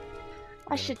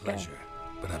 I should go. Pleasure,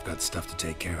 but I've got stuff to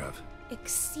take care of.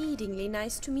 Exceedingly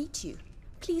nice to meet you.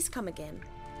 Please come again.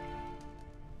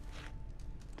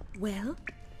 Well,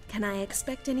 can I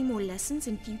expect any more lessons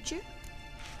in future?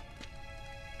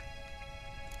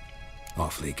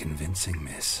 Awfully convincing,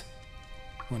 miss.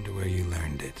 Wonder where you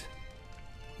learned it.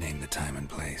 Name the time and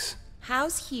place.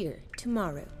 House here,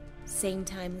 tomorrow. Same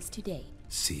time as today.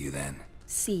 See you then.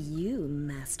 See you,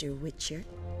 Master Witcher.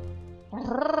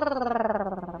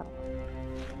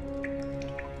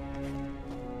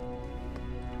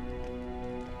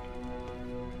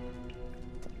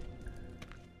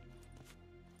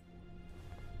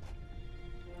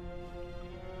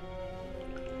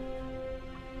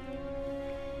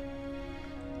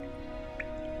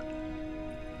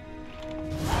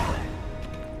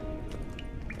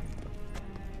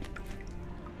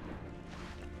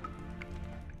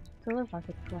 It looks like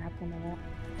it's grab one of that.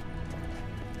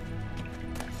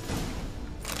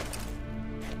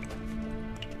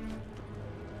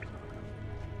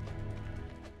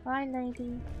 Bye,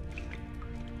 lady.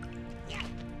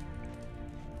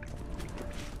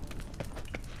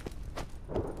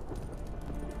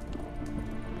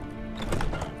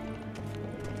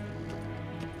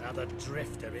 Another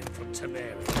drifter in from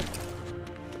Temeria.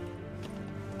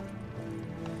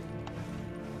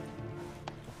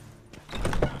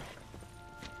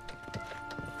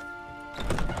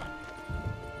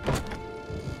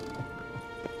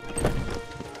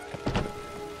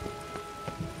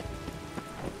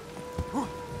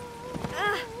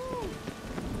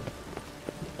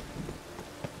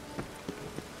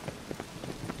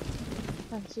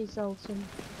 Fancy Zoltan.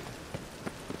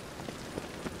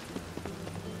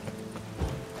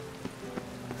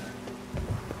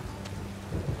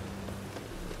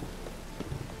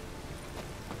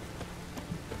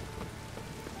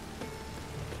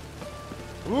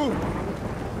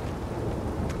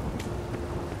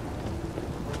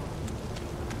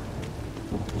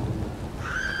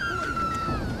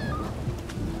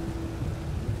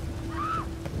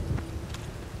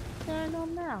 What's going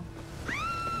on now?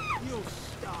 You'll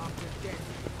starve to death.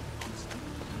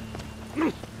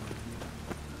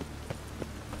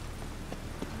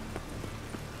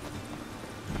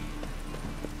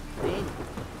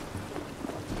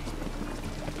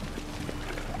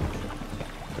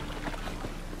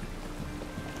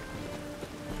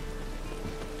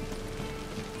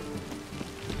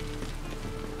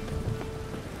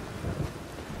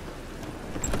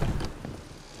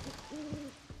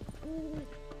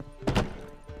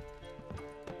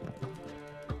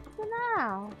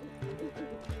 Now.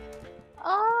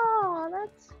 Oh,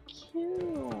 that's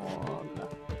cute.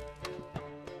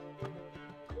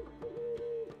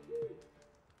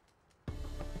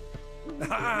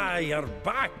 Ah, you're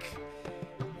back.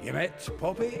 You met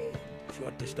Poppy? She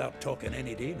ought to start talking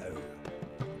any day now.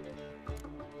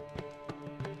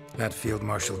 That Field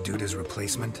Marshal Duda's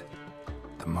replacement?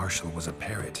 The Marshal was a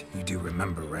parrot, you do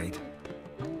remember, right?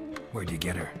 Where'd you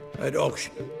get her? At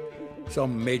auction.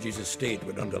 Some mage's estate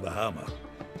went under the hammer.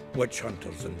 Witch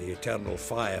hunters and the Eternal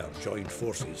Fire joined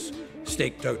forces,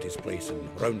 staked out his place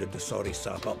and rounded the sorry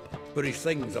sap up, put his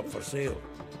things up for sale.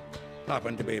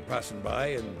 Happened to be passing by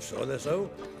and saw this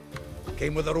out.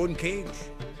 Came with her own cage.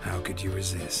 How could you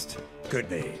resist? Could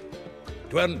they?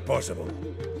 'Tweren't possible.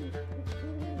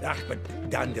 Ah, but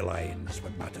Dandelion's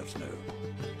what matters now.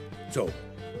 So,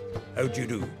 how'd you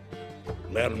do?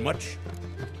 Learn much?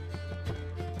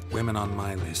 Women on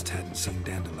my list hadn't seen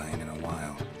Dandelion in a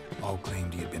while. All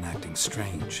claimed he had been acting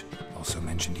strange. Also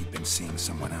mentioned he'd been seeing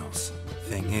someone else.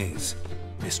 Thing is,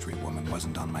 Mystery Woman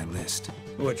wasn't on my list.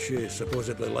 What's she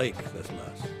supposedly like, this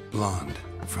lass? Blonde,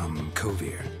 from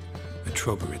Kovir. A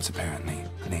Troberitz, apparently,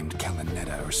 named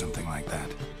Kalonetta or something like that.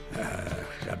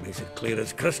 That makes it clear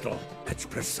as crystal. It's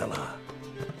Priscilla.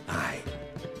 Aye.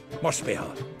 Must be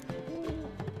her.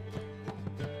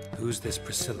 Who's this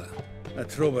Priscilla? A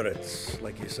Troberitz,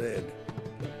 like you said.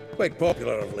 Quite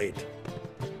popular of late.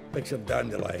 Picture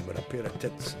Dandelion with a pair of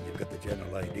tits and you've got the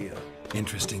general idea.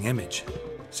 Interesting image.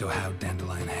 So how'd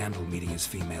Dandelion handle meeting his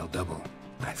female double?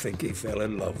 I think he fell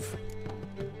in love.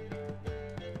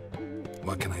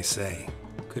 What can I say?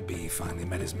 Could be he finally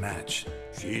met his match.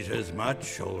 She's his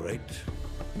match, all right.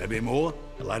 Maybe more.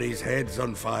 Laddie's head's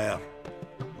on fire.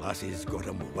 Lassie's got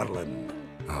him whirling.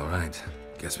 All right.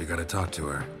 Guess we gotta talk to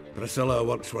her. Priscilla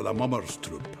works for the Mummers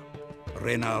troupe.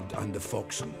 Reynard and the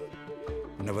Foxen.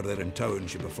 Whenever they're in town,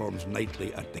 she performs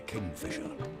nightly at the Kingfisher.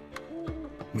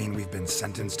 Mean we've been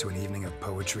sentenced to an evening of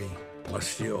poetry?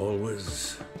 Must you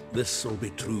always? This'll be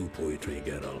true poetry,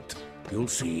 Geralt. You'll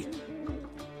see.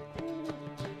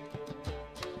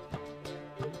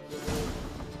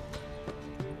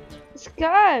 Let's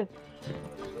go!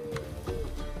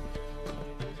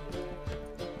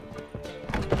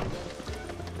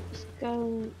 Let's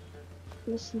go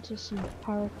listen to some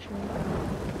poetry.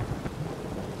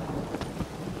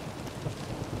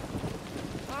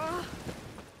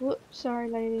 Whoops, sorry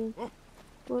lady.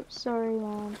 Whoops, sorry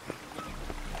man.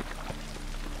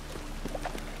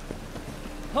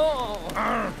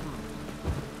 Oh!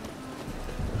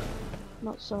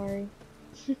 Not sorry.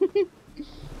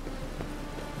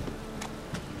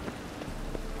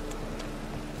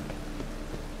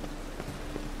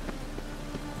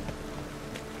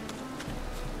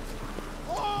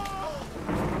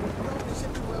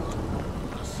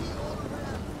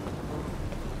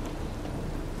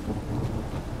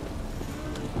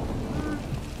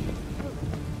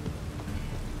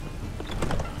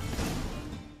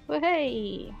 But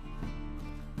hey!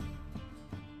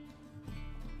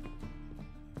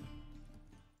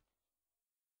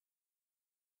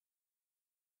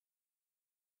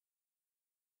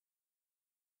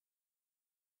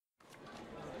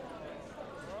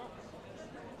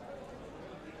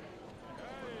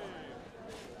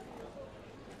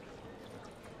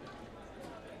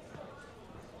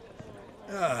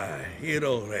 Ah, here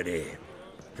already.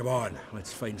 Come on,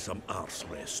 let's find some arse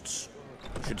rests.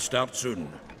 Should start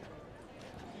soon.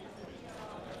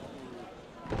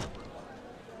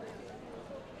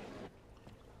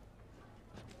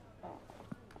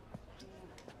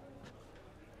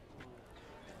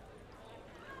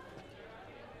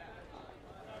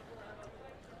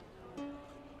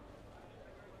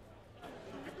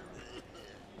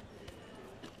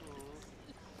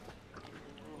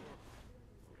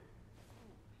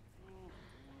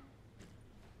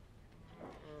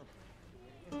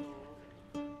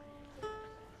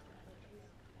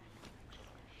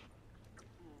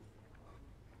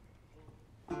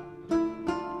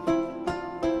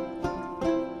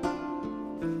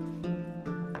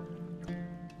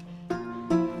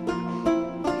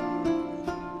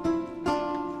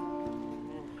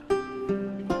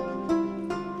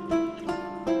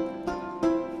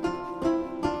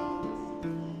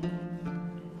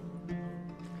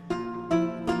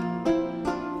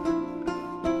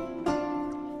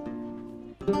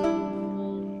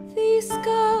 These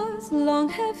scars long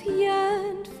have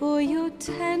yearned for your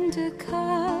tender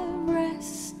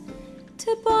caress,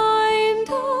 to bind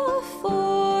our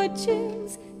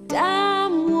fortunes.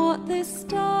 Damn what the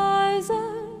stars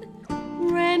are.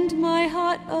 Rend my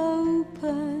heart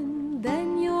open,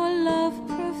 then your love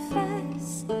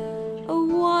profess, a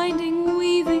winding,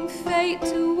 weaving fate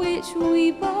to which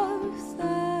we both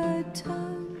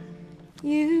atone.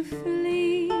 You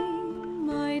flee,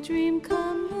 my dream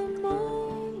come the morning.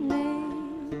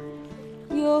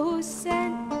 Your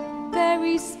scent,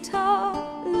 berry star,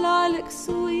 lilac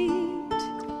sweet,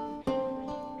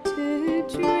 to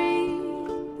dream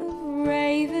of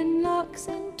raven locks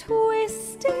and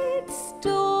twisted,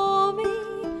 stormy,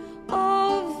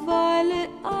 of violet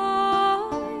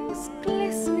eyes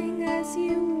glistening as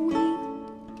you weep.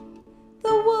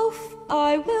 The wolf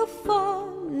I will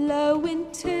follow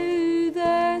into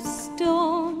the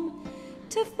storm,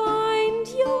 to find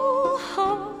your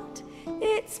heart,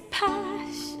 its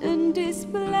passion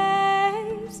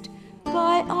displaced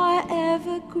by our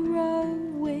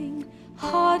ever-growing,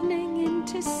 hardening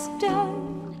into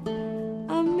stone.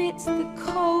 Amidst the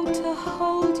cold, to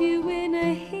hold you in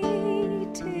a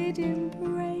heated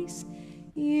embrace.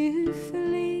 You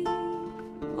flee,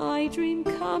 my dream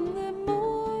come the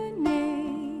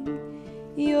morning.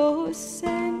 Your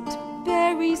scent,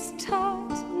 berries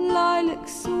tart, lilac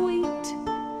sweet,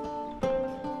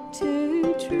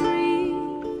 to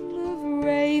dream of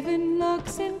raven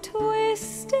locks and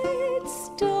twisted,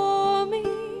 stormy,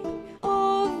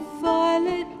 of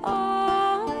violet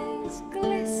eyes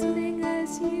glistening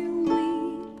as you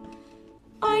weep.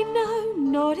 I know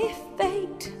not if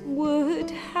fate would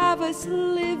have us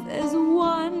live as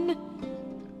one,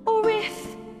 or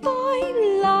if by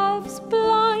love's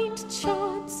blind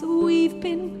chance we've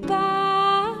been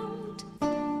bound.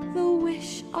 The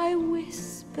wish I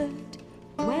whispered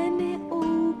when it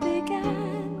all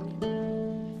began,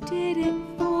 did it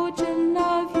forge a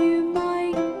love you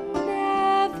might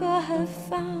never have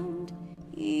found?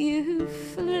 You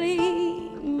flee,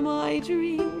 my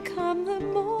dream come the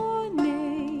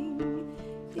morning.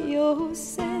 Your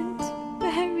scent,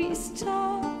 berries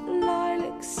tart,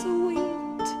 lilac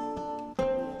sweet,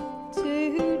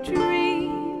 to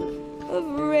dream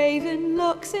of raven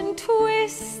locks darks and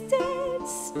twisted,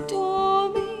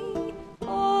 stormy,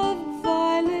 of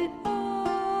violet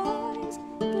eyes,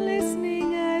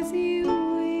 glistening as you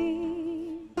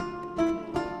weep.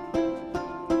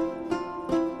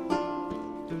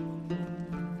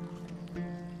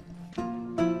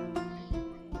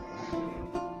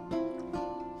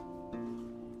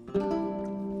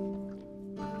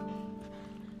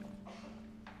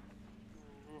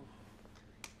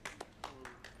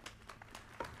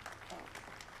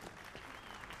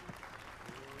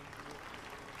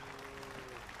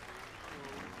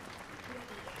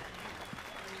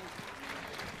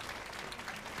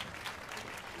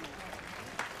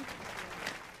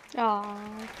 Aww.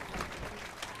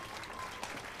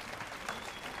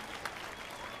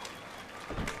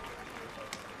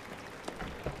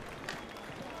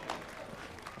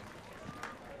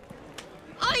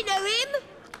 I know him!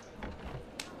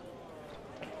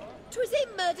 'Twas him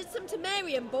murdered some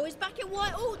Temerian boys back in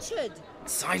White Orchard.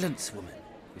 Silence, woman.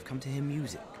 We've come to hear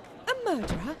music. A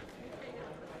murderer?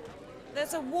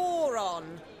 There's a war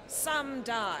on. Some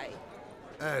die.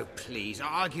 Oh, please,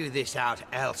 argue this out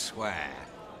elsewhere.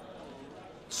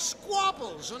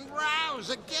 Squabbles and rows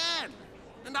again.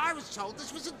 And I was told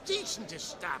this was a decent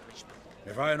establishment.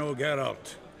 If I know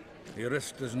Geralt, he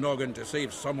risked his noggin to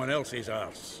save someone else's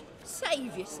arse.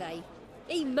 Save, you say?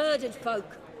 He murdered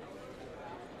folk.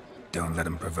 Don't let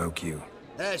him provoke you.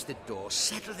 There's the door.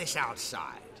 Settle this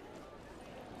outside.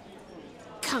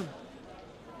 Come.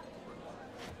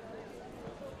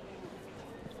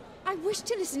 I wish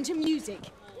to listen to music.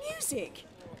 Music!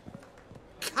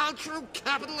 Cultural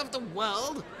capital of the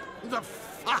world? The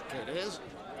fuck it is.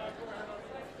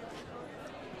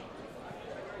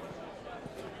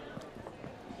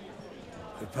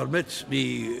 Permit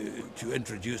me to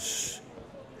introduce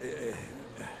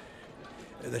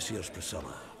this here's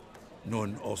Priscilla,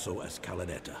 known also as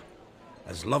Calinetta,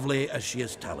 as lovely as she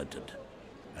is talented.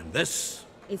 And this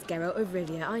is Geralt of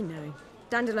Rivia, I know.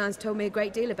 Dandelion's told me a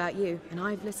great deal about you, and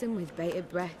I've listened with bated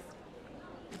breath.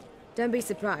 Don't be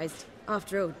surprised.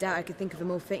 After all, doubt I could think of a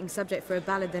more fitting subject for a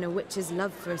ballad than a witch's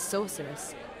love for a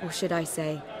sorceress. Or should I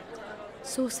say,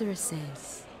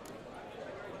 sorceresses.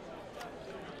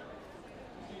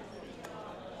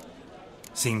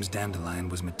 Seems Dandelion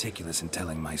was meticulous in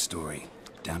telling my story,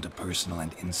 down to personal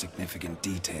and insignificant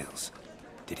details.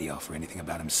 Did he offer anything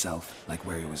about himself, like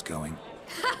where he was going?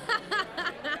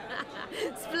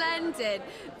 Splendid.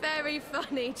 Very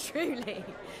funny, truly.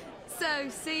 So,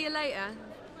 see you later.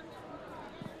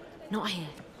 Not here.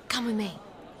 Come with me.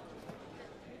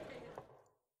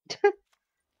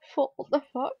 What the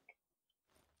fuck?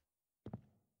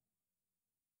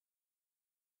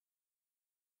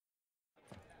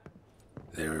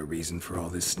 There a reason for all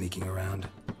this sneaking around?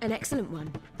 An excellent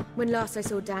one. When last I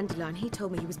saw Dandelion, he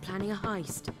told me he was planning a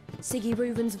heist. Siggy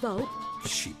Reuven's vault.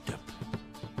 sheeped up.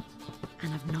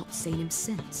 And I've not seen him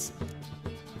since.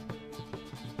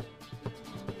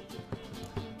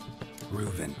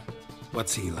 Reuven.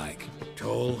 What's he like?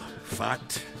 Tall,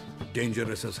 fat,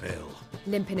 dangerous as hell.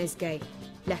 Limp in his gait.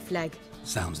 Left leg.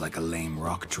 Sounds like a lame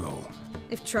rock troll.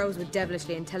 If trolls were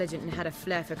devilishly intelligent and had a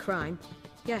flair for crime,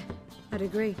 yeah, I'd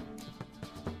agree.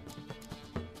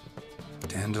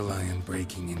 Dandelion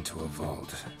breaking into a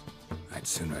vault. I'd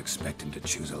sooner expect him to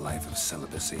choose a life of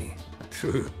celibacy.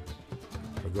 True.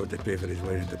 Forgot to pay for his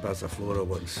way into Passaflora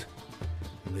once.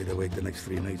 And laid awake the next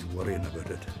 3 nights worrying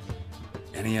about it.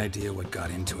 Any idea what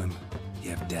got into him? He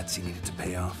have debts he needed to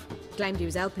pay off? Claimed he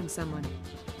was helping someone.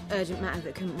 Urgent matter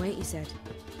that couldn't wait, he said.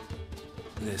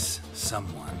 This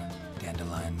someone,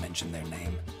 Dandelion mentioned their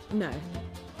name? No.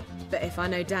 But if I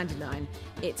know Dandelion,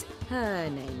 it's her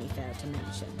name he failed to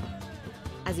mention.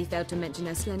 As he failed to mention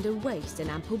her slender waist and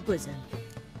ample bosom.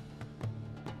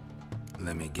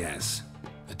 Let me guess.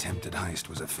 Attempted heist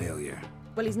was a failure.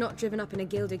 Well, he's not driven up in a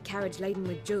gilded carriage laden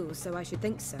with jewels, so I should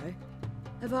think so.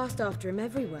 I've asked after him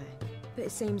everywhere, but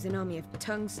it seems an army of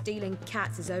tongue-stealing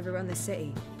cats has overrun the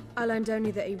city. I learned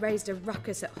only that he raised a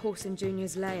ruckus at Whoreson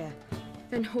Jr.'s lair.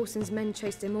 Then Whoreson's men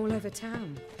chased him all over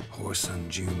town. Whoreson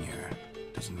Jr.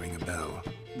 Doesn't ring a bell.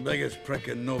 Biggest prick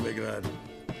in Novigrad.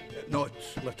 Not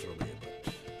literally,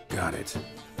 but... Got it.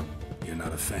 You're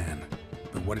not a fan.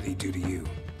 But what did he do to you?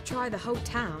 Try the whole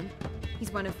town.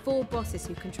 He's one of 4 bosses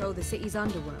who control the city's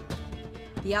underworld.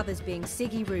 The others being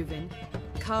Siggy Reuven,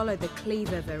 Carlo the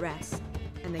Cleaver Varese,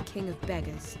 and the King of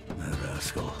Beggars. The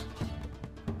rascal.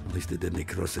 At least they didn't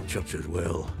cross the church as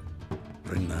well.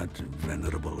 Bring that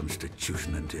venerable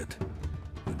institution into it.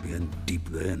 We'd be in deep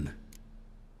then.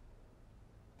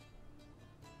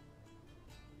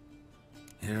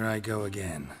 Here I go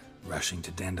again, rushing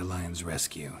to Dandelion's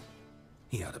rescue.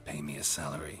 He ought to pay me a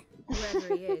salary.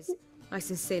 Whoever he is, I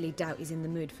sincerely doubt he's in the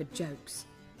mood for jokes.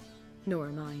 Nor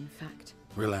am I, in fact.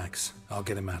 Relax. I'll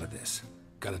get him out of this.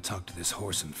 Gotta talk to this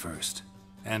Whoreson first.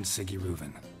 And Siggy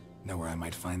Reuven. Know where I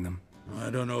might find them? I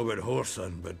don't know about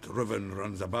Whoreson, but Reuven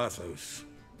runs a bathhouse.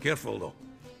 Careful, though.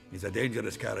 He's a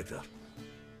dangerous character.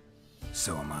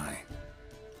 So am I.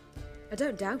 I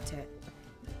don't doubt it.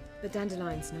 But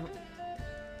Dandelion's not.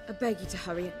 I beg you to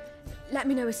hurry. Let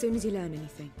me know as soon as you learn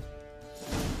anything.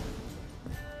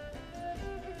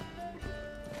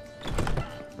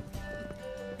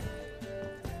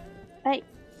 Hey,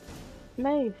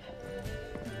 move.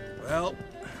 Well,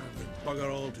 I've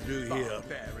bugger all to do here.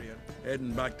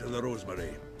 Heading back to the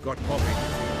Rosemary. Got Poppy to see.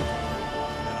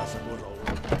 And I suppose I'll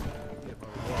give her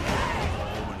a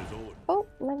home on his own. Oh,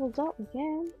 leveled up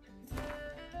again.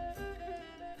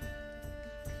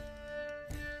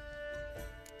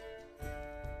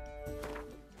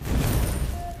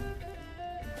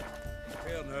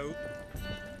 Here now.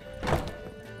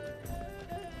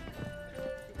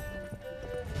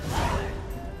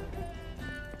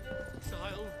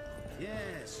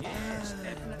 Yes,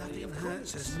 definitely. Nothing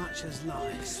hurts as much as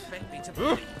life. Expect me to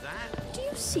believe that? Do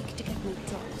you seek to get me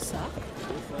drunk, sir?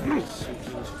 If I was seeking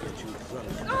to get you drunk,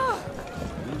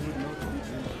 we would not be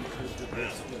drinking close to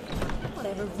this.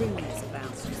 Whatever rumours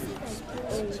about you.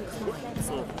 All kinds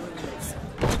of rumours.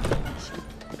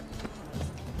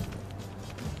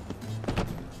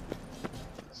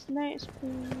 Snakes,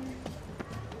 please.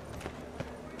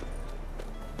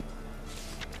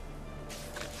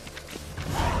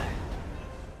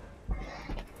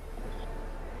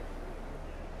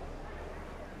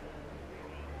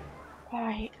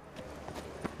 Right.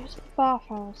 There's the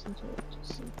bathhouse into it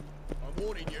to see. I'm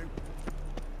warning you.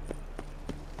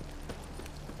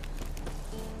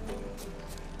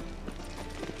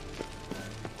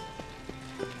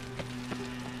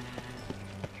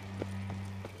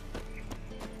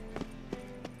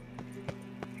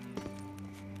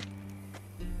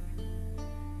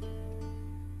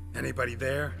 Anybody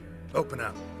there? Open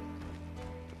up.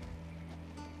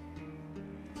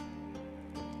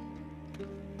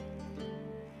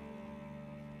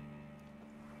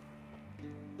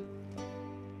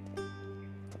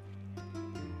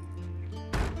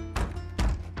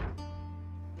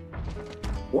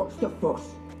 What's the fuss?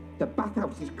 The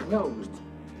bathhouse is closed.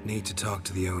 Need to talk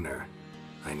to the owner.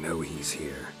 I know he's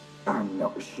here. I'm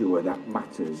not sure that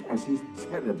matters, as he's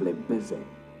terribly busy.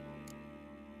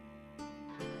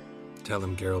 Tell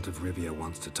him Geralt of Rivia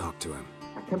wants to talk to him.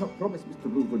 I cannot promise Mr.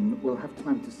 Reuven will have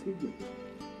time to see you.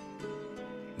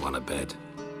 Want a bed?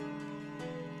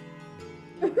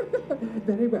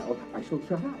 Very well, I shall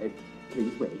try.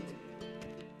 Please wait.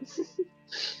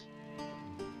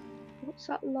 What's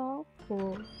that laugh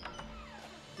for?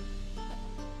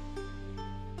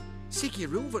 Siggy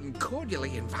Reuven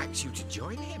cordially invites you to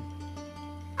join him.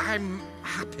 I'm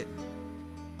happy.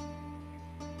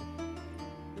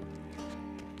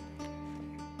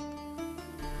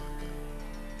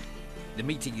 The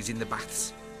meeting is in the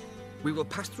baths. We will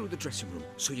pass through the dressing room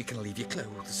so you can leave your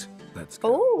clothes. Let's go.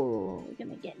 Oh, we're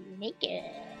gonna get naked.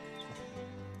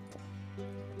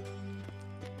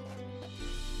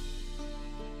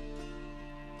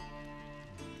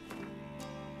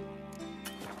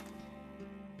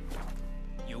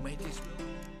 You made this room.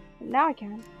 Now I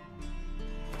can.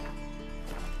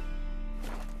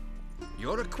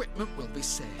 Your equipment will be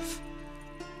safe.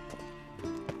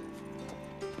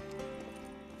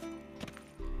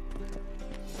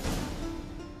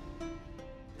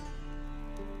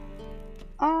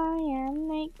 I am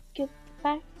naked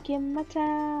back in my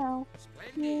town.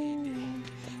 Splendid.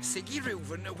 Siggy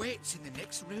Reuven awaits in the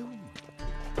next room.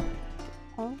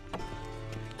 Oh.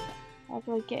 How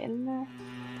do I get in there?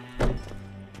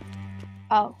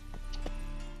 Oh.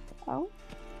 Oh.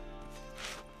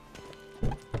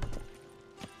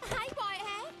 Hey,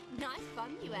 Whitehair. Nice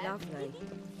fun you had. Lovely.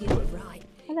 You were right.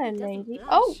 Hello, lady.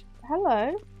 Oh,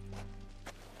 hello.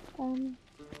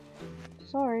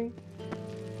 Sorry.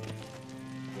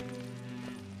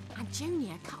 And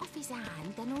Junior cut off his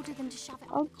hand, then ordered them to shove it.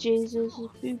 Oh Jesus, there's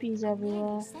boobies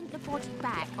everywhere. Sent the body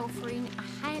back, offering a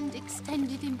hand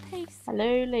extended in peace.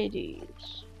 Hello, ladies.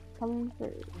 Coming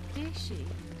through. Is she?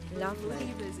 Lovely.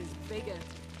 Cleaver's is bigger.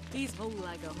 He's whole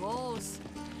like a horse.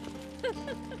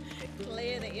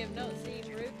 Clear that you've not seen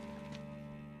Rube.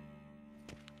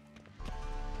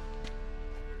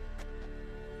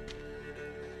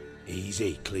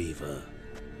 Easy, Cleaver.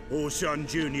 Orson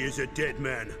Jr.'s a dead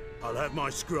man. I'll have my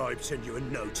scribe send you a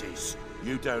notice.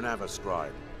 You don't have a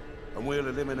scribe. And we'll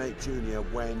eliminate Junior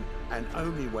when, and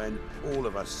only when, all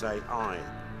of us say aye.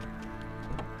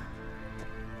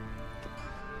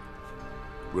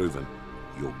 Reuven,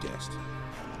 your guest.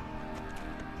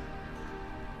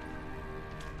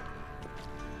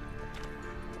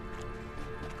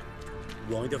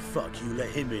 Why the fuck you let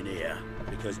him in here?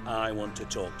 Because I want to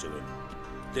talk to him.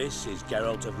 This is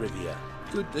Geralt of Rivia.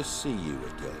 Good to see you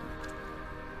again.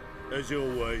 As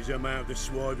always, I'm out of the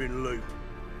swiving loop.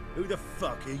 Who the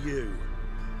fuck are you?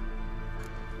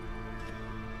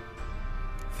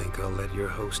 Think I'll let your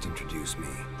host introduce me.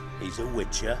 He's a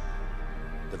witcher.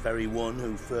 The very one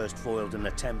who first foiled an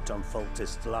attempt on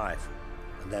Foltest's life,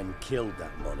 and then killed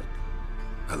that monarch.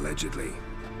 Allegedly.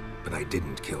 But I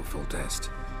didn't kill Foltest.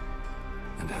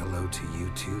 And hello to you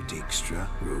too, Dijkstra,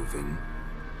 Reuven,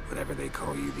 whatever they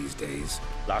call you these days.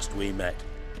 Last we met,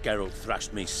 Geralt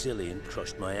thrashed me silly and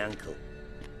crushed my ankle.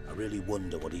 I really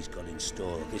wonder what he's got in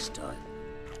store this time.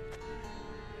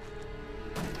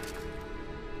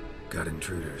 Got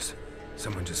intruders.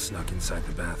 Someone just snuck inside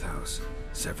the bathhouse.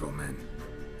 Several men.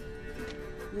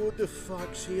 What the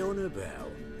fuck's he on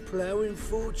about? Ploughing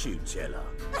fortune teller?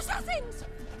 Assassins!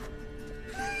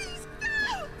 Please,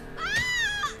 no!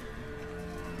 Ah!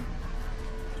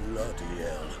 Bloody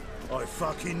hell. I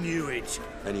fucking knew it.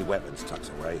 Any weapons tucked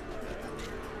away?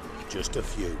 Just a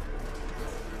few.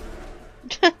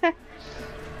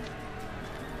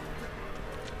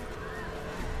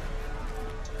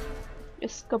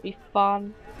 It's gonna be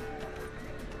fun.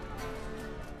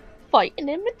 Fighting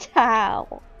in the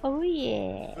town. Oh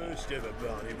yeah. First ever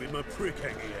barney with my prick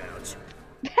hanging out.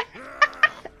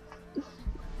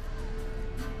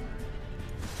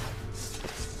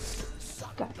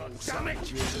 Damn it!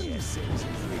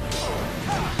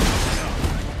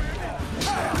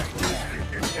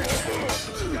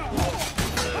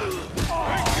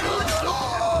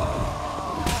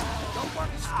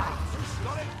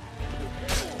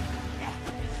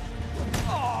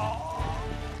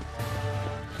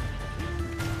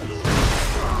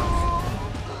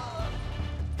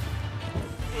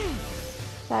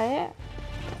 Say it.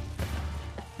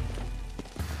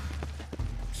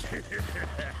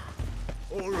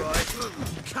 All right,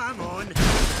 come on.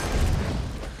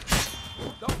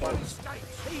 Nobody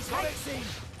escapes. He's hexing.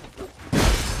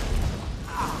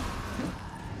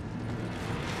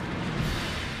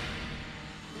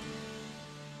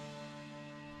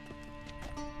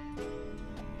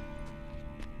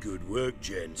 Good work,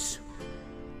 gents.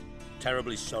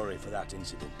 Terribly sorry for that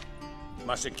incident.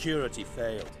 My security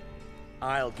failed.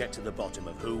 I'll get to the bottom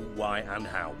of who, why, and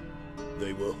how.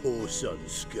 They were whoreson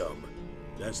scum.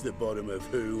 That's the bottom of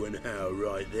who and how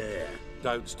right there.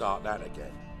 Don't start that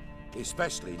again.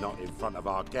 Especially not in front of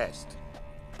our guest.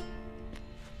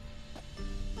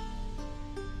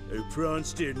 Who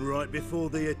pranced in right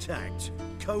before they attacked.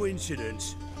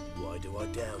 Coincidence? Why do I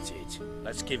doubt it?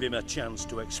 Let's give him a chance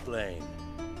to explain.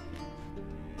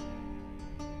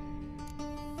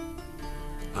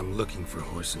 I'm looking for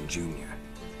Whoreson Jr.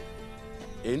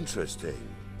 Interesting.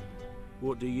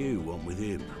 What do you want with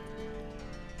him?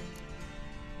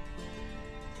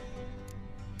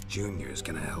 Junior's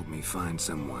gonna help me find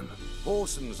someone.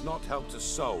 Whoreson's not helped a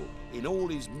soul in all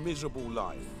his miserable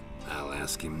life. I'll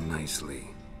ask him nicely.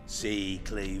 See,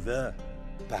 Cleaver?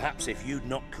 Perhaps if you'd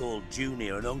not called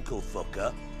Junior an uncle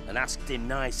fucker and asked him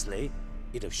nicely,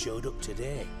 he'd have showed up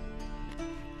today.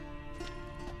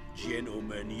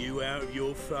 Gentlemen, you out of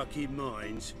your fucking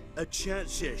minds? A chat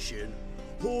session?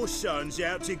 Whoreson's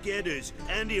out to get us,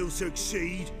 and he'll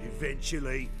succeed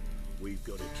eventually. We've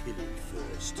got to kill him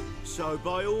first. So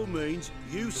by all means,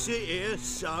 you sit here,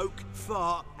 soak,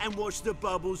 fart, and watch the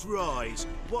bubbles rise,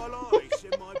 while I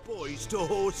send my boys to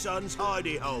Whoreson's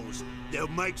hidey holes. They'll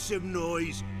make some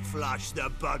noise, flush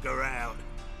the bugger out.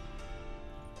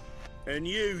 And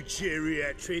you,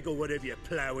 geriatric, or whatever your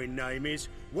ploughing name is,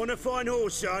 want to find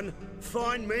Whoreson?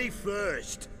 Find me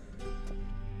first.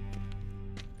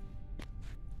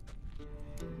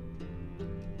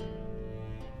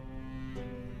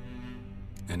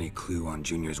 Any clue on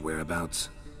Junior's whereabouts?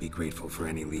 Be grateful for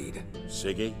any lead.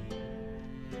 Siggy?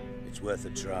 It's worth a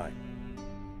try.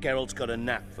 Geralt's got a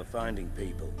knack for finding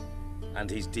people. And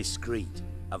he's discreet,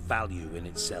 a value in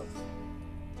itself.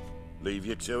 Leave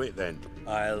you to it then.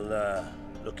 I'll,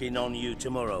 look in on you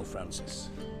tomorrow, Francis.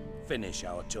 Finish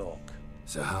our talk.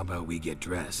 So how about we get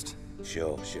dressed?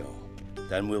 Sure.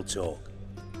 Then we'll talk.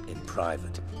 In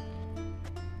private.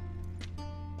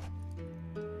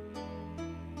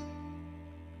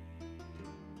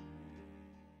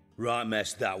 Right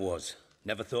mess that was.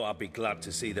 Never thought I'd be glad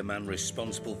to see the man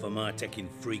responsible for my taking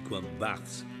frequent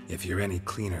baths. If you're any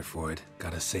cleaner for it,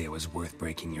 gotta say it was worth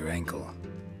breaking your ankle.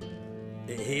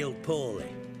 It healed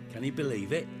poorly. Can you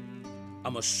believe it? I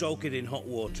must soak it in hot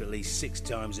water at least 6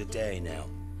 times a day now.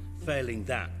 Failing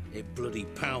that, it bloody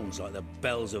pounds like the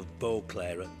bells of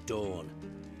Beauclair at dawn.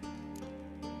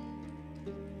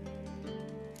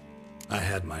 I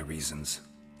had my reasons.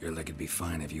 Your leg would be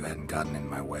fine if you hadn't gotten in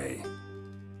my way.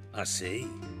 I see.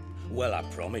 Well, I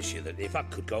promise you that if I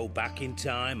could go back in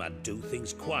time, I'd do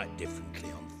things quite differently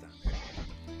on that.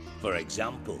 For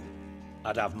example,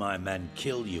 I'd have my men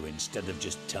kill you instead of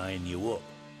just tying you up.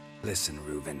 Listen,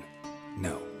 Reuven.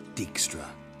 No, Dijkstra.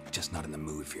 Just not in the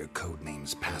mood for your code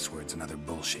names, passwords, and other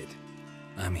bullshit.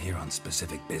 I'm here on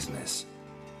specific business.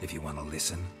 If you want to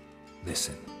listen,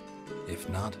 listen. If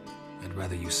not, I'd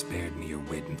rather you spared me your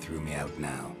wit and threw me out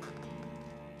now.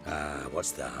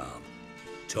 What's the harm?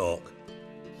 Talk.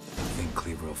 You think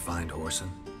Cleaver will find Whoreson?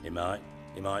 He might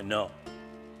not.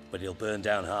 But he'll burn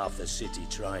down half the city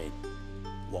trying.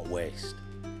 What waste?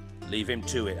 Leave him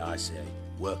to it, I say.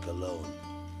 Work alone.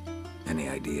 Any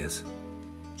ideas?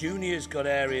 Junior's got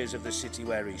areas of the city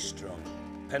where he's strong.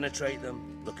 Penetrate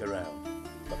them, look around.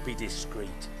 But be discreet.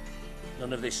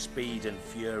 None of this speed and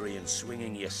fury and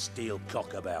swinging your steel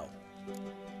cock about.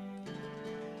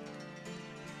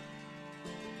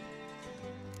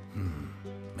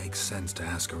 Makes sense to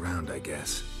ask around, I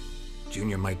guess.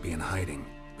 Junior might be in hiding,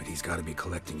 but he's got to be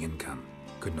collecting income.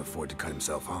 Couldn't afford to cut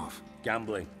himself off.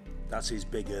 Gambling. That's his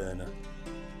big earner.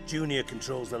 Junior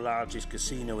controls the largest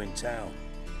casino in town.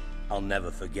 I'll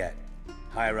never forget.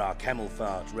 Hierarch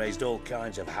Hemmelfart raised all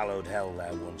kinds of hallowed hell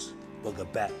there once. Bugger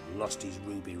Bet lost his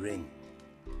ruby ring.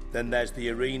 Then there's the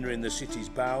arena in the city's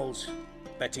bowels.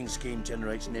 Betting scheme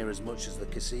generates near as much as the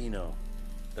casino.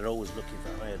 They're always looking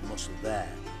for hired muscle there.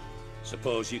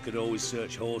 Suppose you could always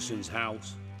search Whoreson's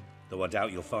house, though I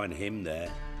doubt you'll find him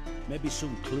there. Maybe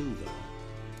some clue,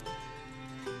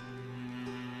 though.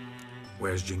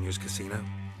 Where's Junior's casino?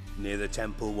 Near the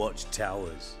Temple Watch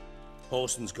Towers.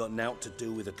 Whoreson's got nought to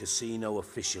do with the casino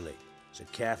officially, so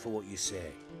careful what you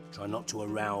say. Try not to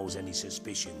arouse any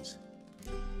suspicions.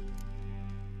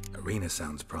 Arena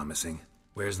sounds promising.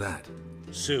 Where's that?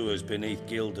 Sewers beneath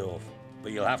Gildorf,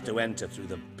 but you'll have to enter through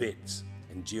the pits.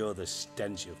 Endure the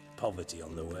stench of poverty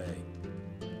on the way.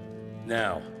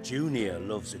 Now, Junior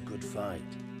loves a good fight.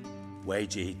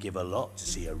 Wager he'd give a lot to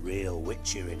see a real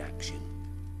Witcher in action.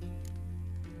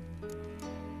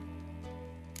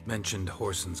 Mentioned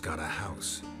Whoreson's got a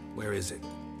house. Where is it?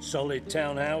 Solid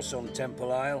townhouse on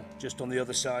Temple Isle, just on the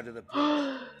other side of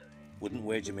the... Wouldn't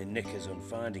wager me knickers on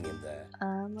finding him there.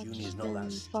 Junior's not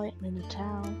that... fighting in the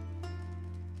town.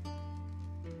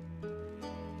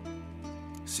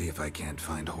 See if I can't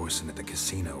find Whoreson at the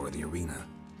casino or the arena.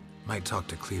 Might talk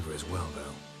to Cleaver as well,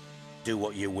 though. Do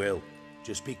what you will.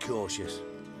 Just be cautious.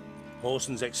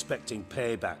 Whoreson's expecting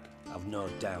payback, I've no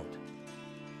doubt.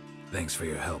 Thanks for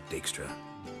your help, Dijkstra.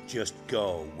 Just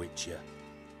go, Witcher.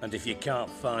 And if you can't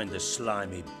find the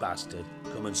slimy bastard,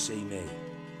 come and see me.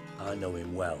 I know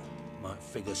him well. Might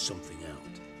figure something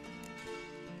out.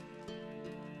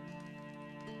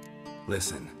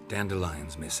 Listen,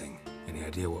 Dandelion's missing. Any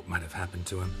idea what might have happened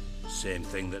to him? Same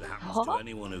thing that happens to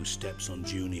anyone who steps on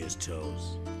Junior's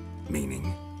toes.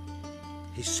 Meaning?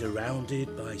 He's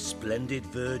surrounded by splendid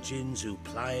virgins who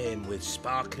ply him with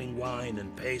sparkling wine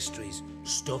and pastries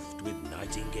stuffed with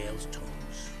nightingales'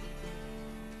 tongues.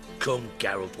 Come,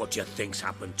 Geralt, what do you think's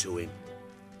happened to him?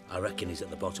 I reckon he's at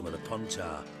the bottom of the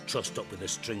Pontar, trussed up with the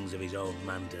strings of his own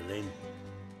mandolin.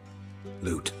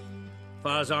 Loot.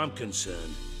 Far as I'm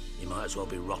concerned, he might as well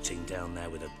be rotting down there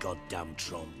with a goddamn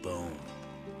trombone.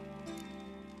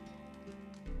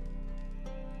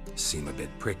 Seem a bit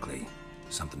prickly.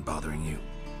 Something bothering you?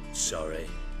 Sorry.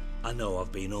 I know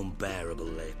I've been unbearable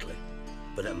lately.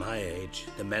 But at my age,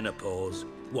 the menopause,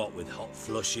 what with hot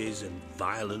flushes and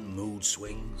violent mood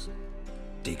swings?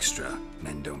 Dijkstra,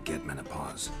 men don't get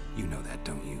menopause. You know that,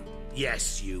 don't you?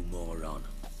 Yes, you moron.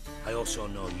 I also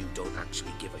know you don't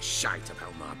actually give a shite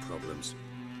about my problems.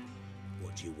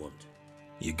 What do you want?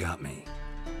 You got me.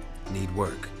 Need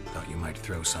work. Thought you might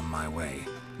throw some my way.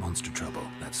 Monster trouble,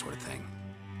 that sort of thing.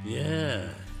 Yeah.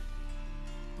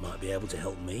 Might be able to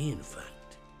help me, in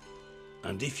fact.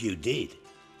 And if you did,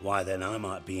 why then I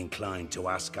might be inclined to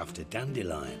ask after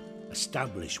Dandelion.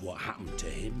 Establish what happened to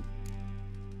him.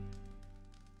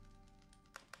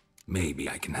 Maybe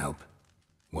I can help.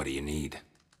 What do you need?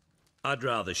 I'd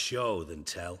rather show than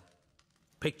tell.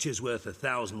 Picture's worth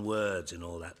 1,000 words and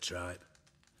all that tripe.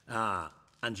 Ah,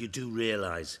 and you do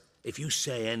realize, if you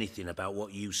say anything about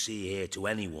what you see here to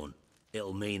anyone,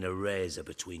 it'll mean a razor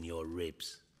between your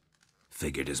ribs.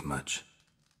 Figured as much.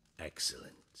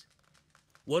 Excellent.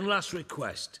 One last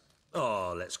request.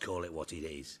 Oh, let's call it what it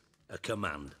is. A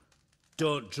command.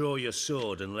 Don't draw your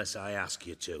sword unless I ask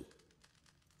you to.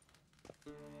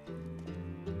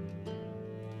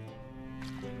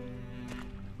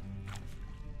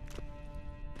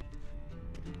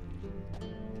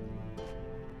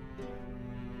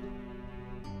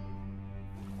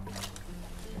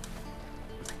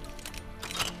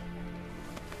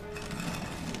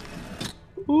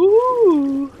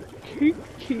 Ooh,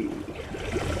 kinky.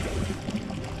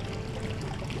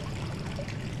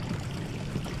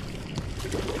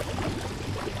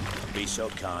 Be so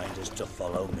kind as to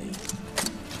follow me.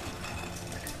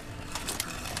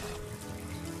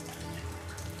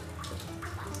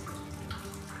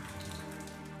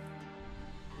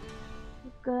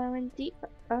 Going deep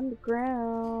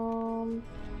underground.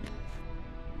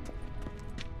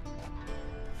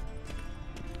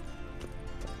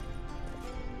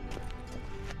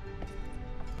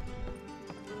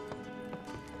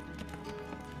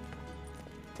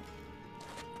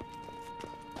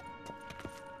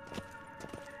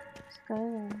 Let's go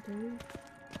then, dude.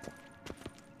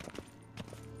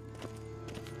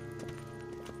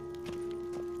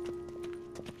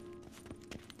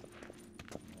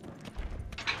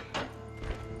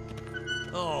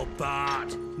 Oh,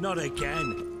 Bart, not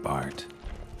again. Bart.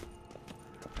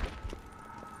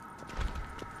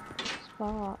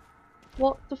 Spot.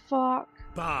 What the fuck?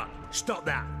 Bart, stop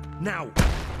that, now.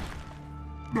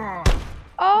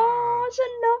 Oh, it's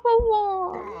another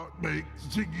one. Make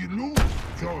Ziggy lose,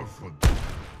 Charlton.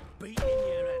 Beating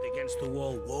your head against the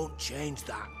wall won't change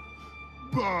that.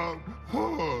 But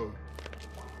hard.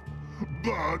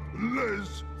 But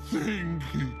less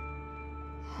thinky.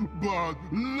 But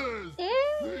less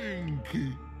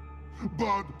thinky.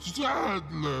 But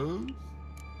sadless.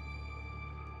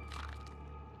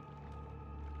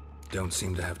 Don't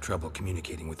seem to have trouble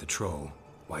communicating with the troll.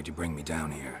 Why'd you bring me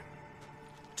down here?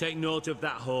 Take note of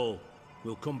that hole.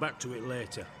 We'll come back to it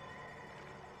later.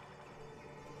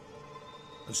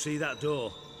 And see that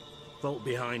door? Vault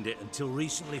behind it, until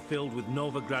recently filled with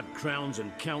Novigrad crowns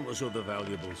and countless other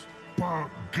valuables. But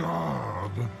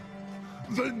God.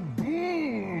 Then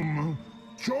boom!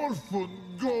 Charlton,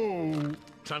 go!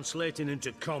 Translating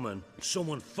into common,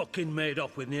 someone fucking made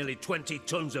off with nearly 20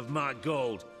 tons of my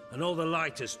gold and all the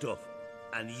lighter stuff.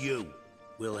 And you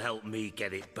will help me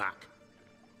get it back.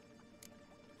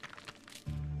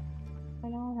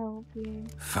 And I'll help you.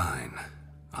 Fine.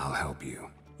 I'll help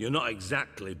you. You're not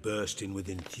exactly bursting with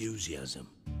enthusiasm.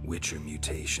 Witcher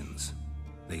mutations.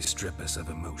 They strip us of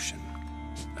emotion.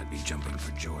 I'd be jumping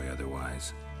for joy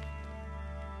otherwise.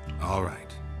 All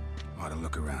right. Ought to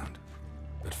look around.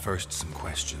 But first, some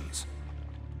questions.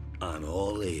 I'm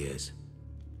all ears.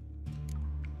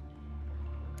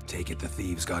 Take it the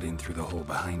thieves got in through the hole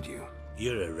behind you.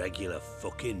 You're a regular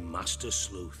fucking master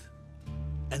sleuth.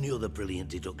 Any other brilliant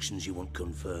deductions you want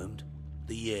confirmed?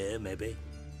 The year, maybe?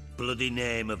 Bloody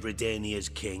name of Redania's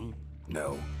king?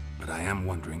 No, but I am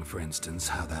wondering, for instance,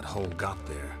 how that hole got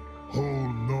there. Hole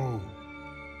no.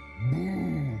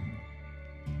 Boom.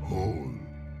 Hole.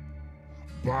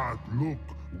 Bad look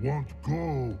won't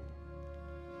go.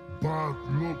 Bad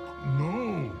look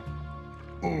no.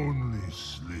 Only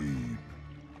sleep.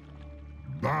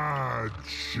 Bad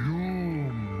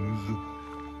shrooms.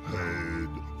 Head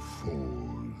falls.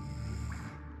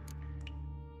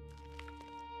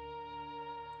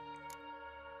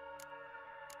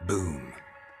 Boom.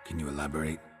 Can you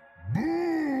elaborate? Boom!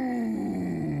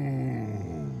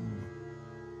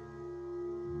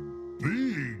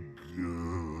 Big.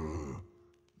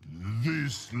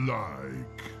 This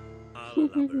like. I'll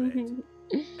elaborate.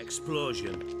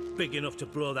 Explosion. Big enough to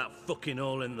blow that fucking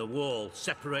hole in the wall,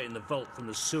 separating the vault from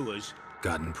the sewers.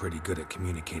 Gotten pretty good at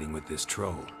communicating with this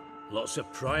troll. Lots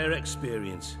of prior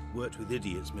experience. Worked with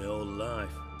idiots my whole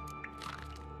life.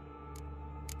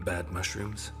 Bad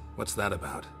mushrooms? What's that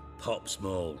about? Pops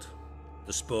mold.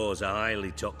 The spores are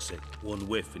highly toxic. One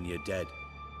whiff and you're dead.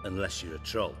 Unless you're a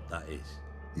troll, that is.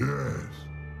 Yes.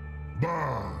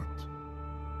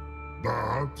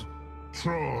 But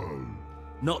troll.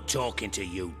 Not talking to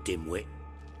you, dimwit.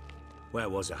 Where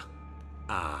was I?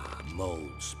 Ah,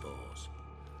 mold spores.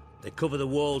 They cover the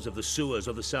walls of the sewers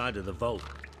other side of the vault.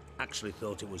 Actually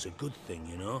thought it was a good thing,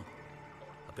 you know?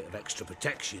 A bit of extra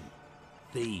protection.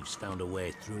 Thieves found a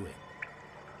way through it.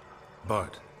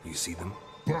 Bart, you see them?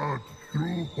 But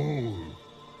through hole.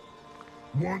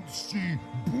 Want see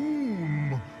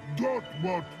boom. Got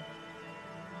what?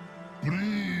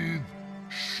 Breathe.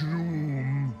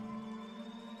 Shroom.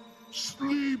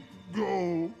 Sleep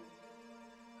go.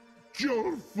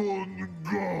 Your phone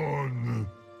gone.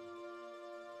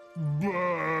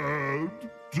 Bad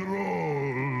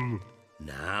troll.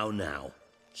 Now.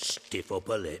 Stiff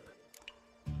upper lip.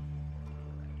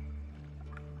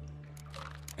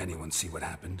 Anyone see what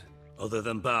happened? Other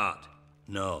than Bart?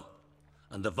 No.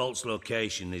 And the vault's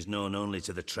location is known only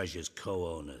to the treasure's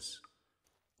co-owners.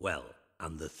 Well,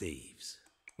 and the thieves.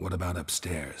 What about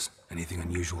upstairs? Anything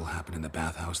unusual happen in the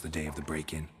bathhouse the day of the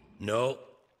break-in? No.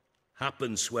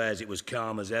 Happen swears it was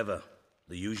calm as ever.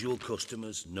 The usual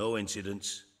customers, no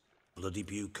incidents. Bloody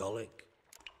bucolic.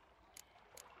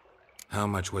 How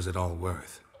much was it all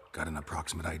worth? Got an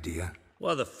approximate idea?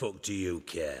 Why the fuck do you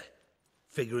care?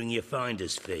 Figuring your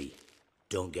finder's fee.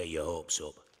 Don't get your hopes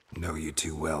up. Know you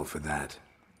too well for that.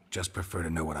 Just prefer to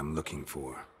know what I'm looking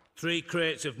for. 3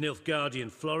 crates of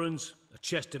Nilfgaardian florins, a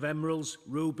chest of emeralds,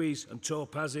 rubies and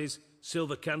topazes,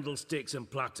 silver candlesticks and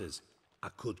platters. I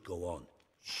could go on.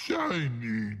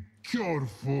 Shiny,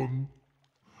 careful.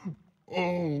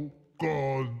 Oh,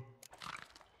 God.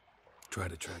 Try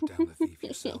to track down the thief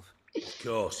yourself? Of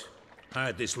course. I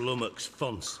had this lummox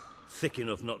Fons, thick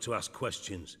enough not to ask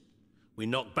questions. We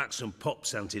knocked back some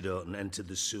pop's antidote and entered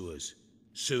the sewers.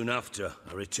 Soon after,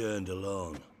 I returned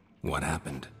alone. What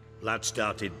happened? Lad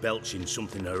started belching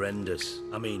something horrendous.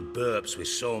 I mean, burps with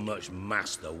so much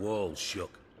mass the walls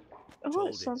shook. Oh,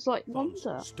 it sounds like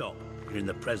Wonder. Stop. You're in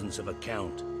the presence of a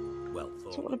count. Well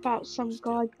thought. So what about some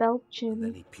guy belching?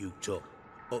 Then he puked up.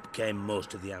 Up came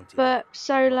most of the antidote. Burp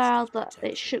so loud that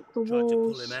it shook the Tried to pull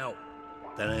walls. him out.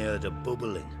 Then I heard a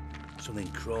bubbling. Something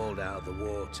crawled out of the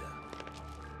water.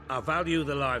 I value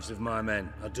the lives of my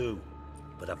men, I do.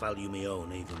 But I value my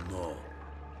own even more.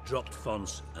 Dropped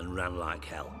Fons and ran like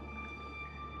hell.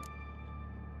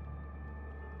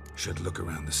 Should look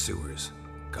around the sewers.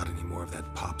 Got any more of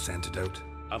that pop's antidote?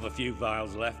 I've a few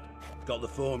vials left. Got the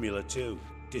formula too.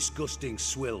 Disgusting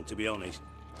swill, to be honest.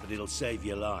 But it'll save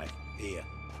your life. Here.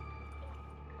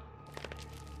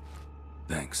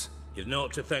 Thanks. You've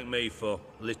naught to thank me for,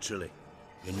 literally.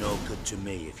 You're no good to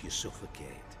me if you suffocate.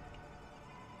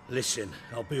 Listen,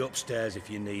 I'll be upstairs if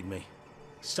you need me.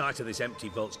 Sight of this empty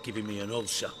vault's giving me an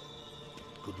ulcer.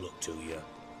 Good luck to you.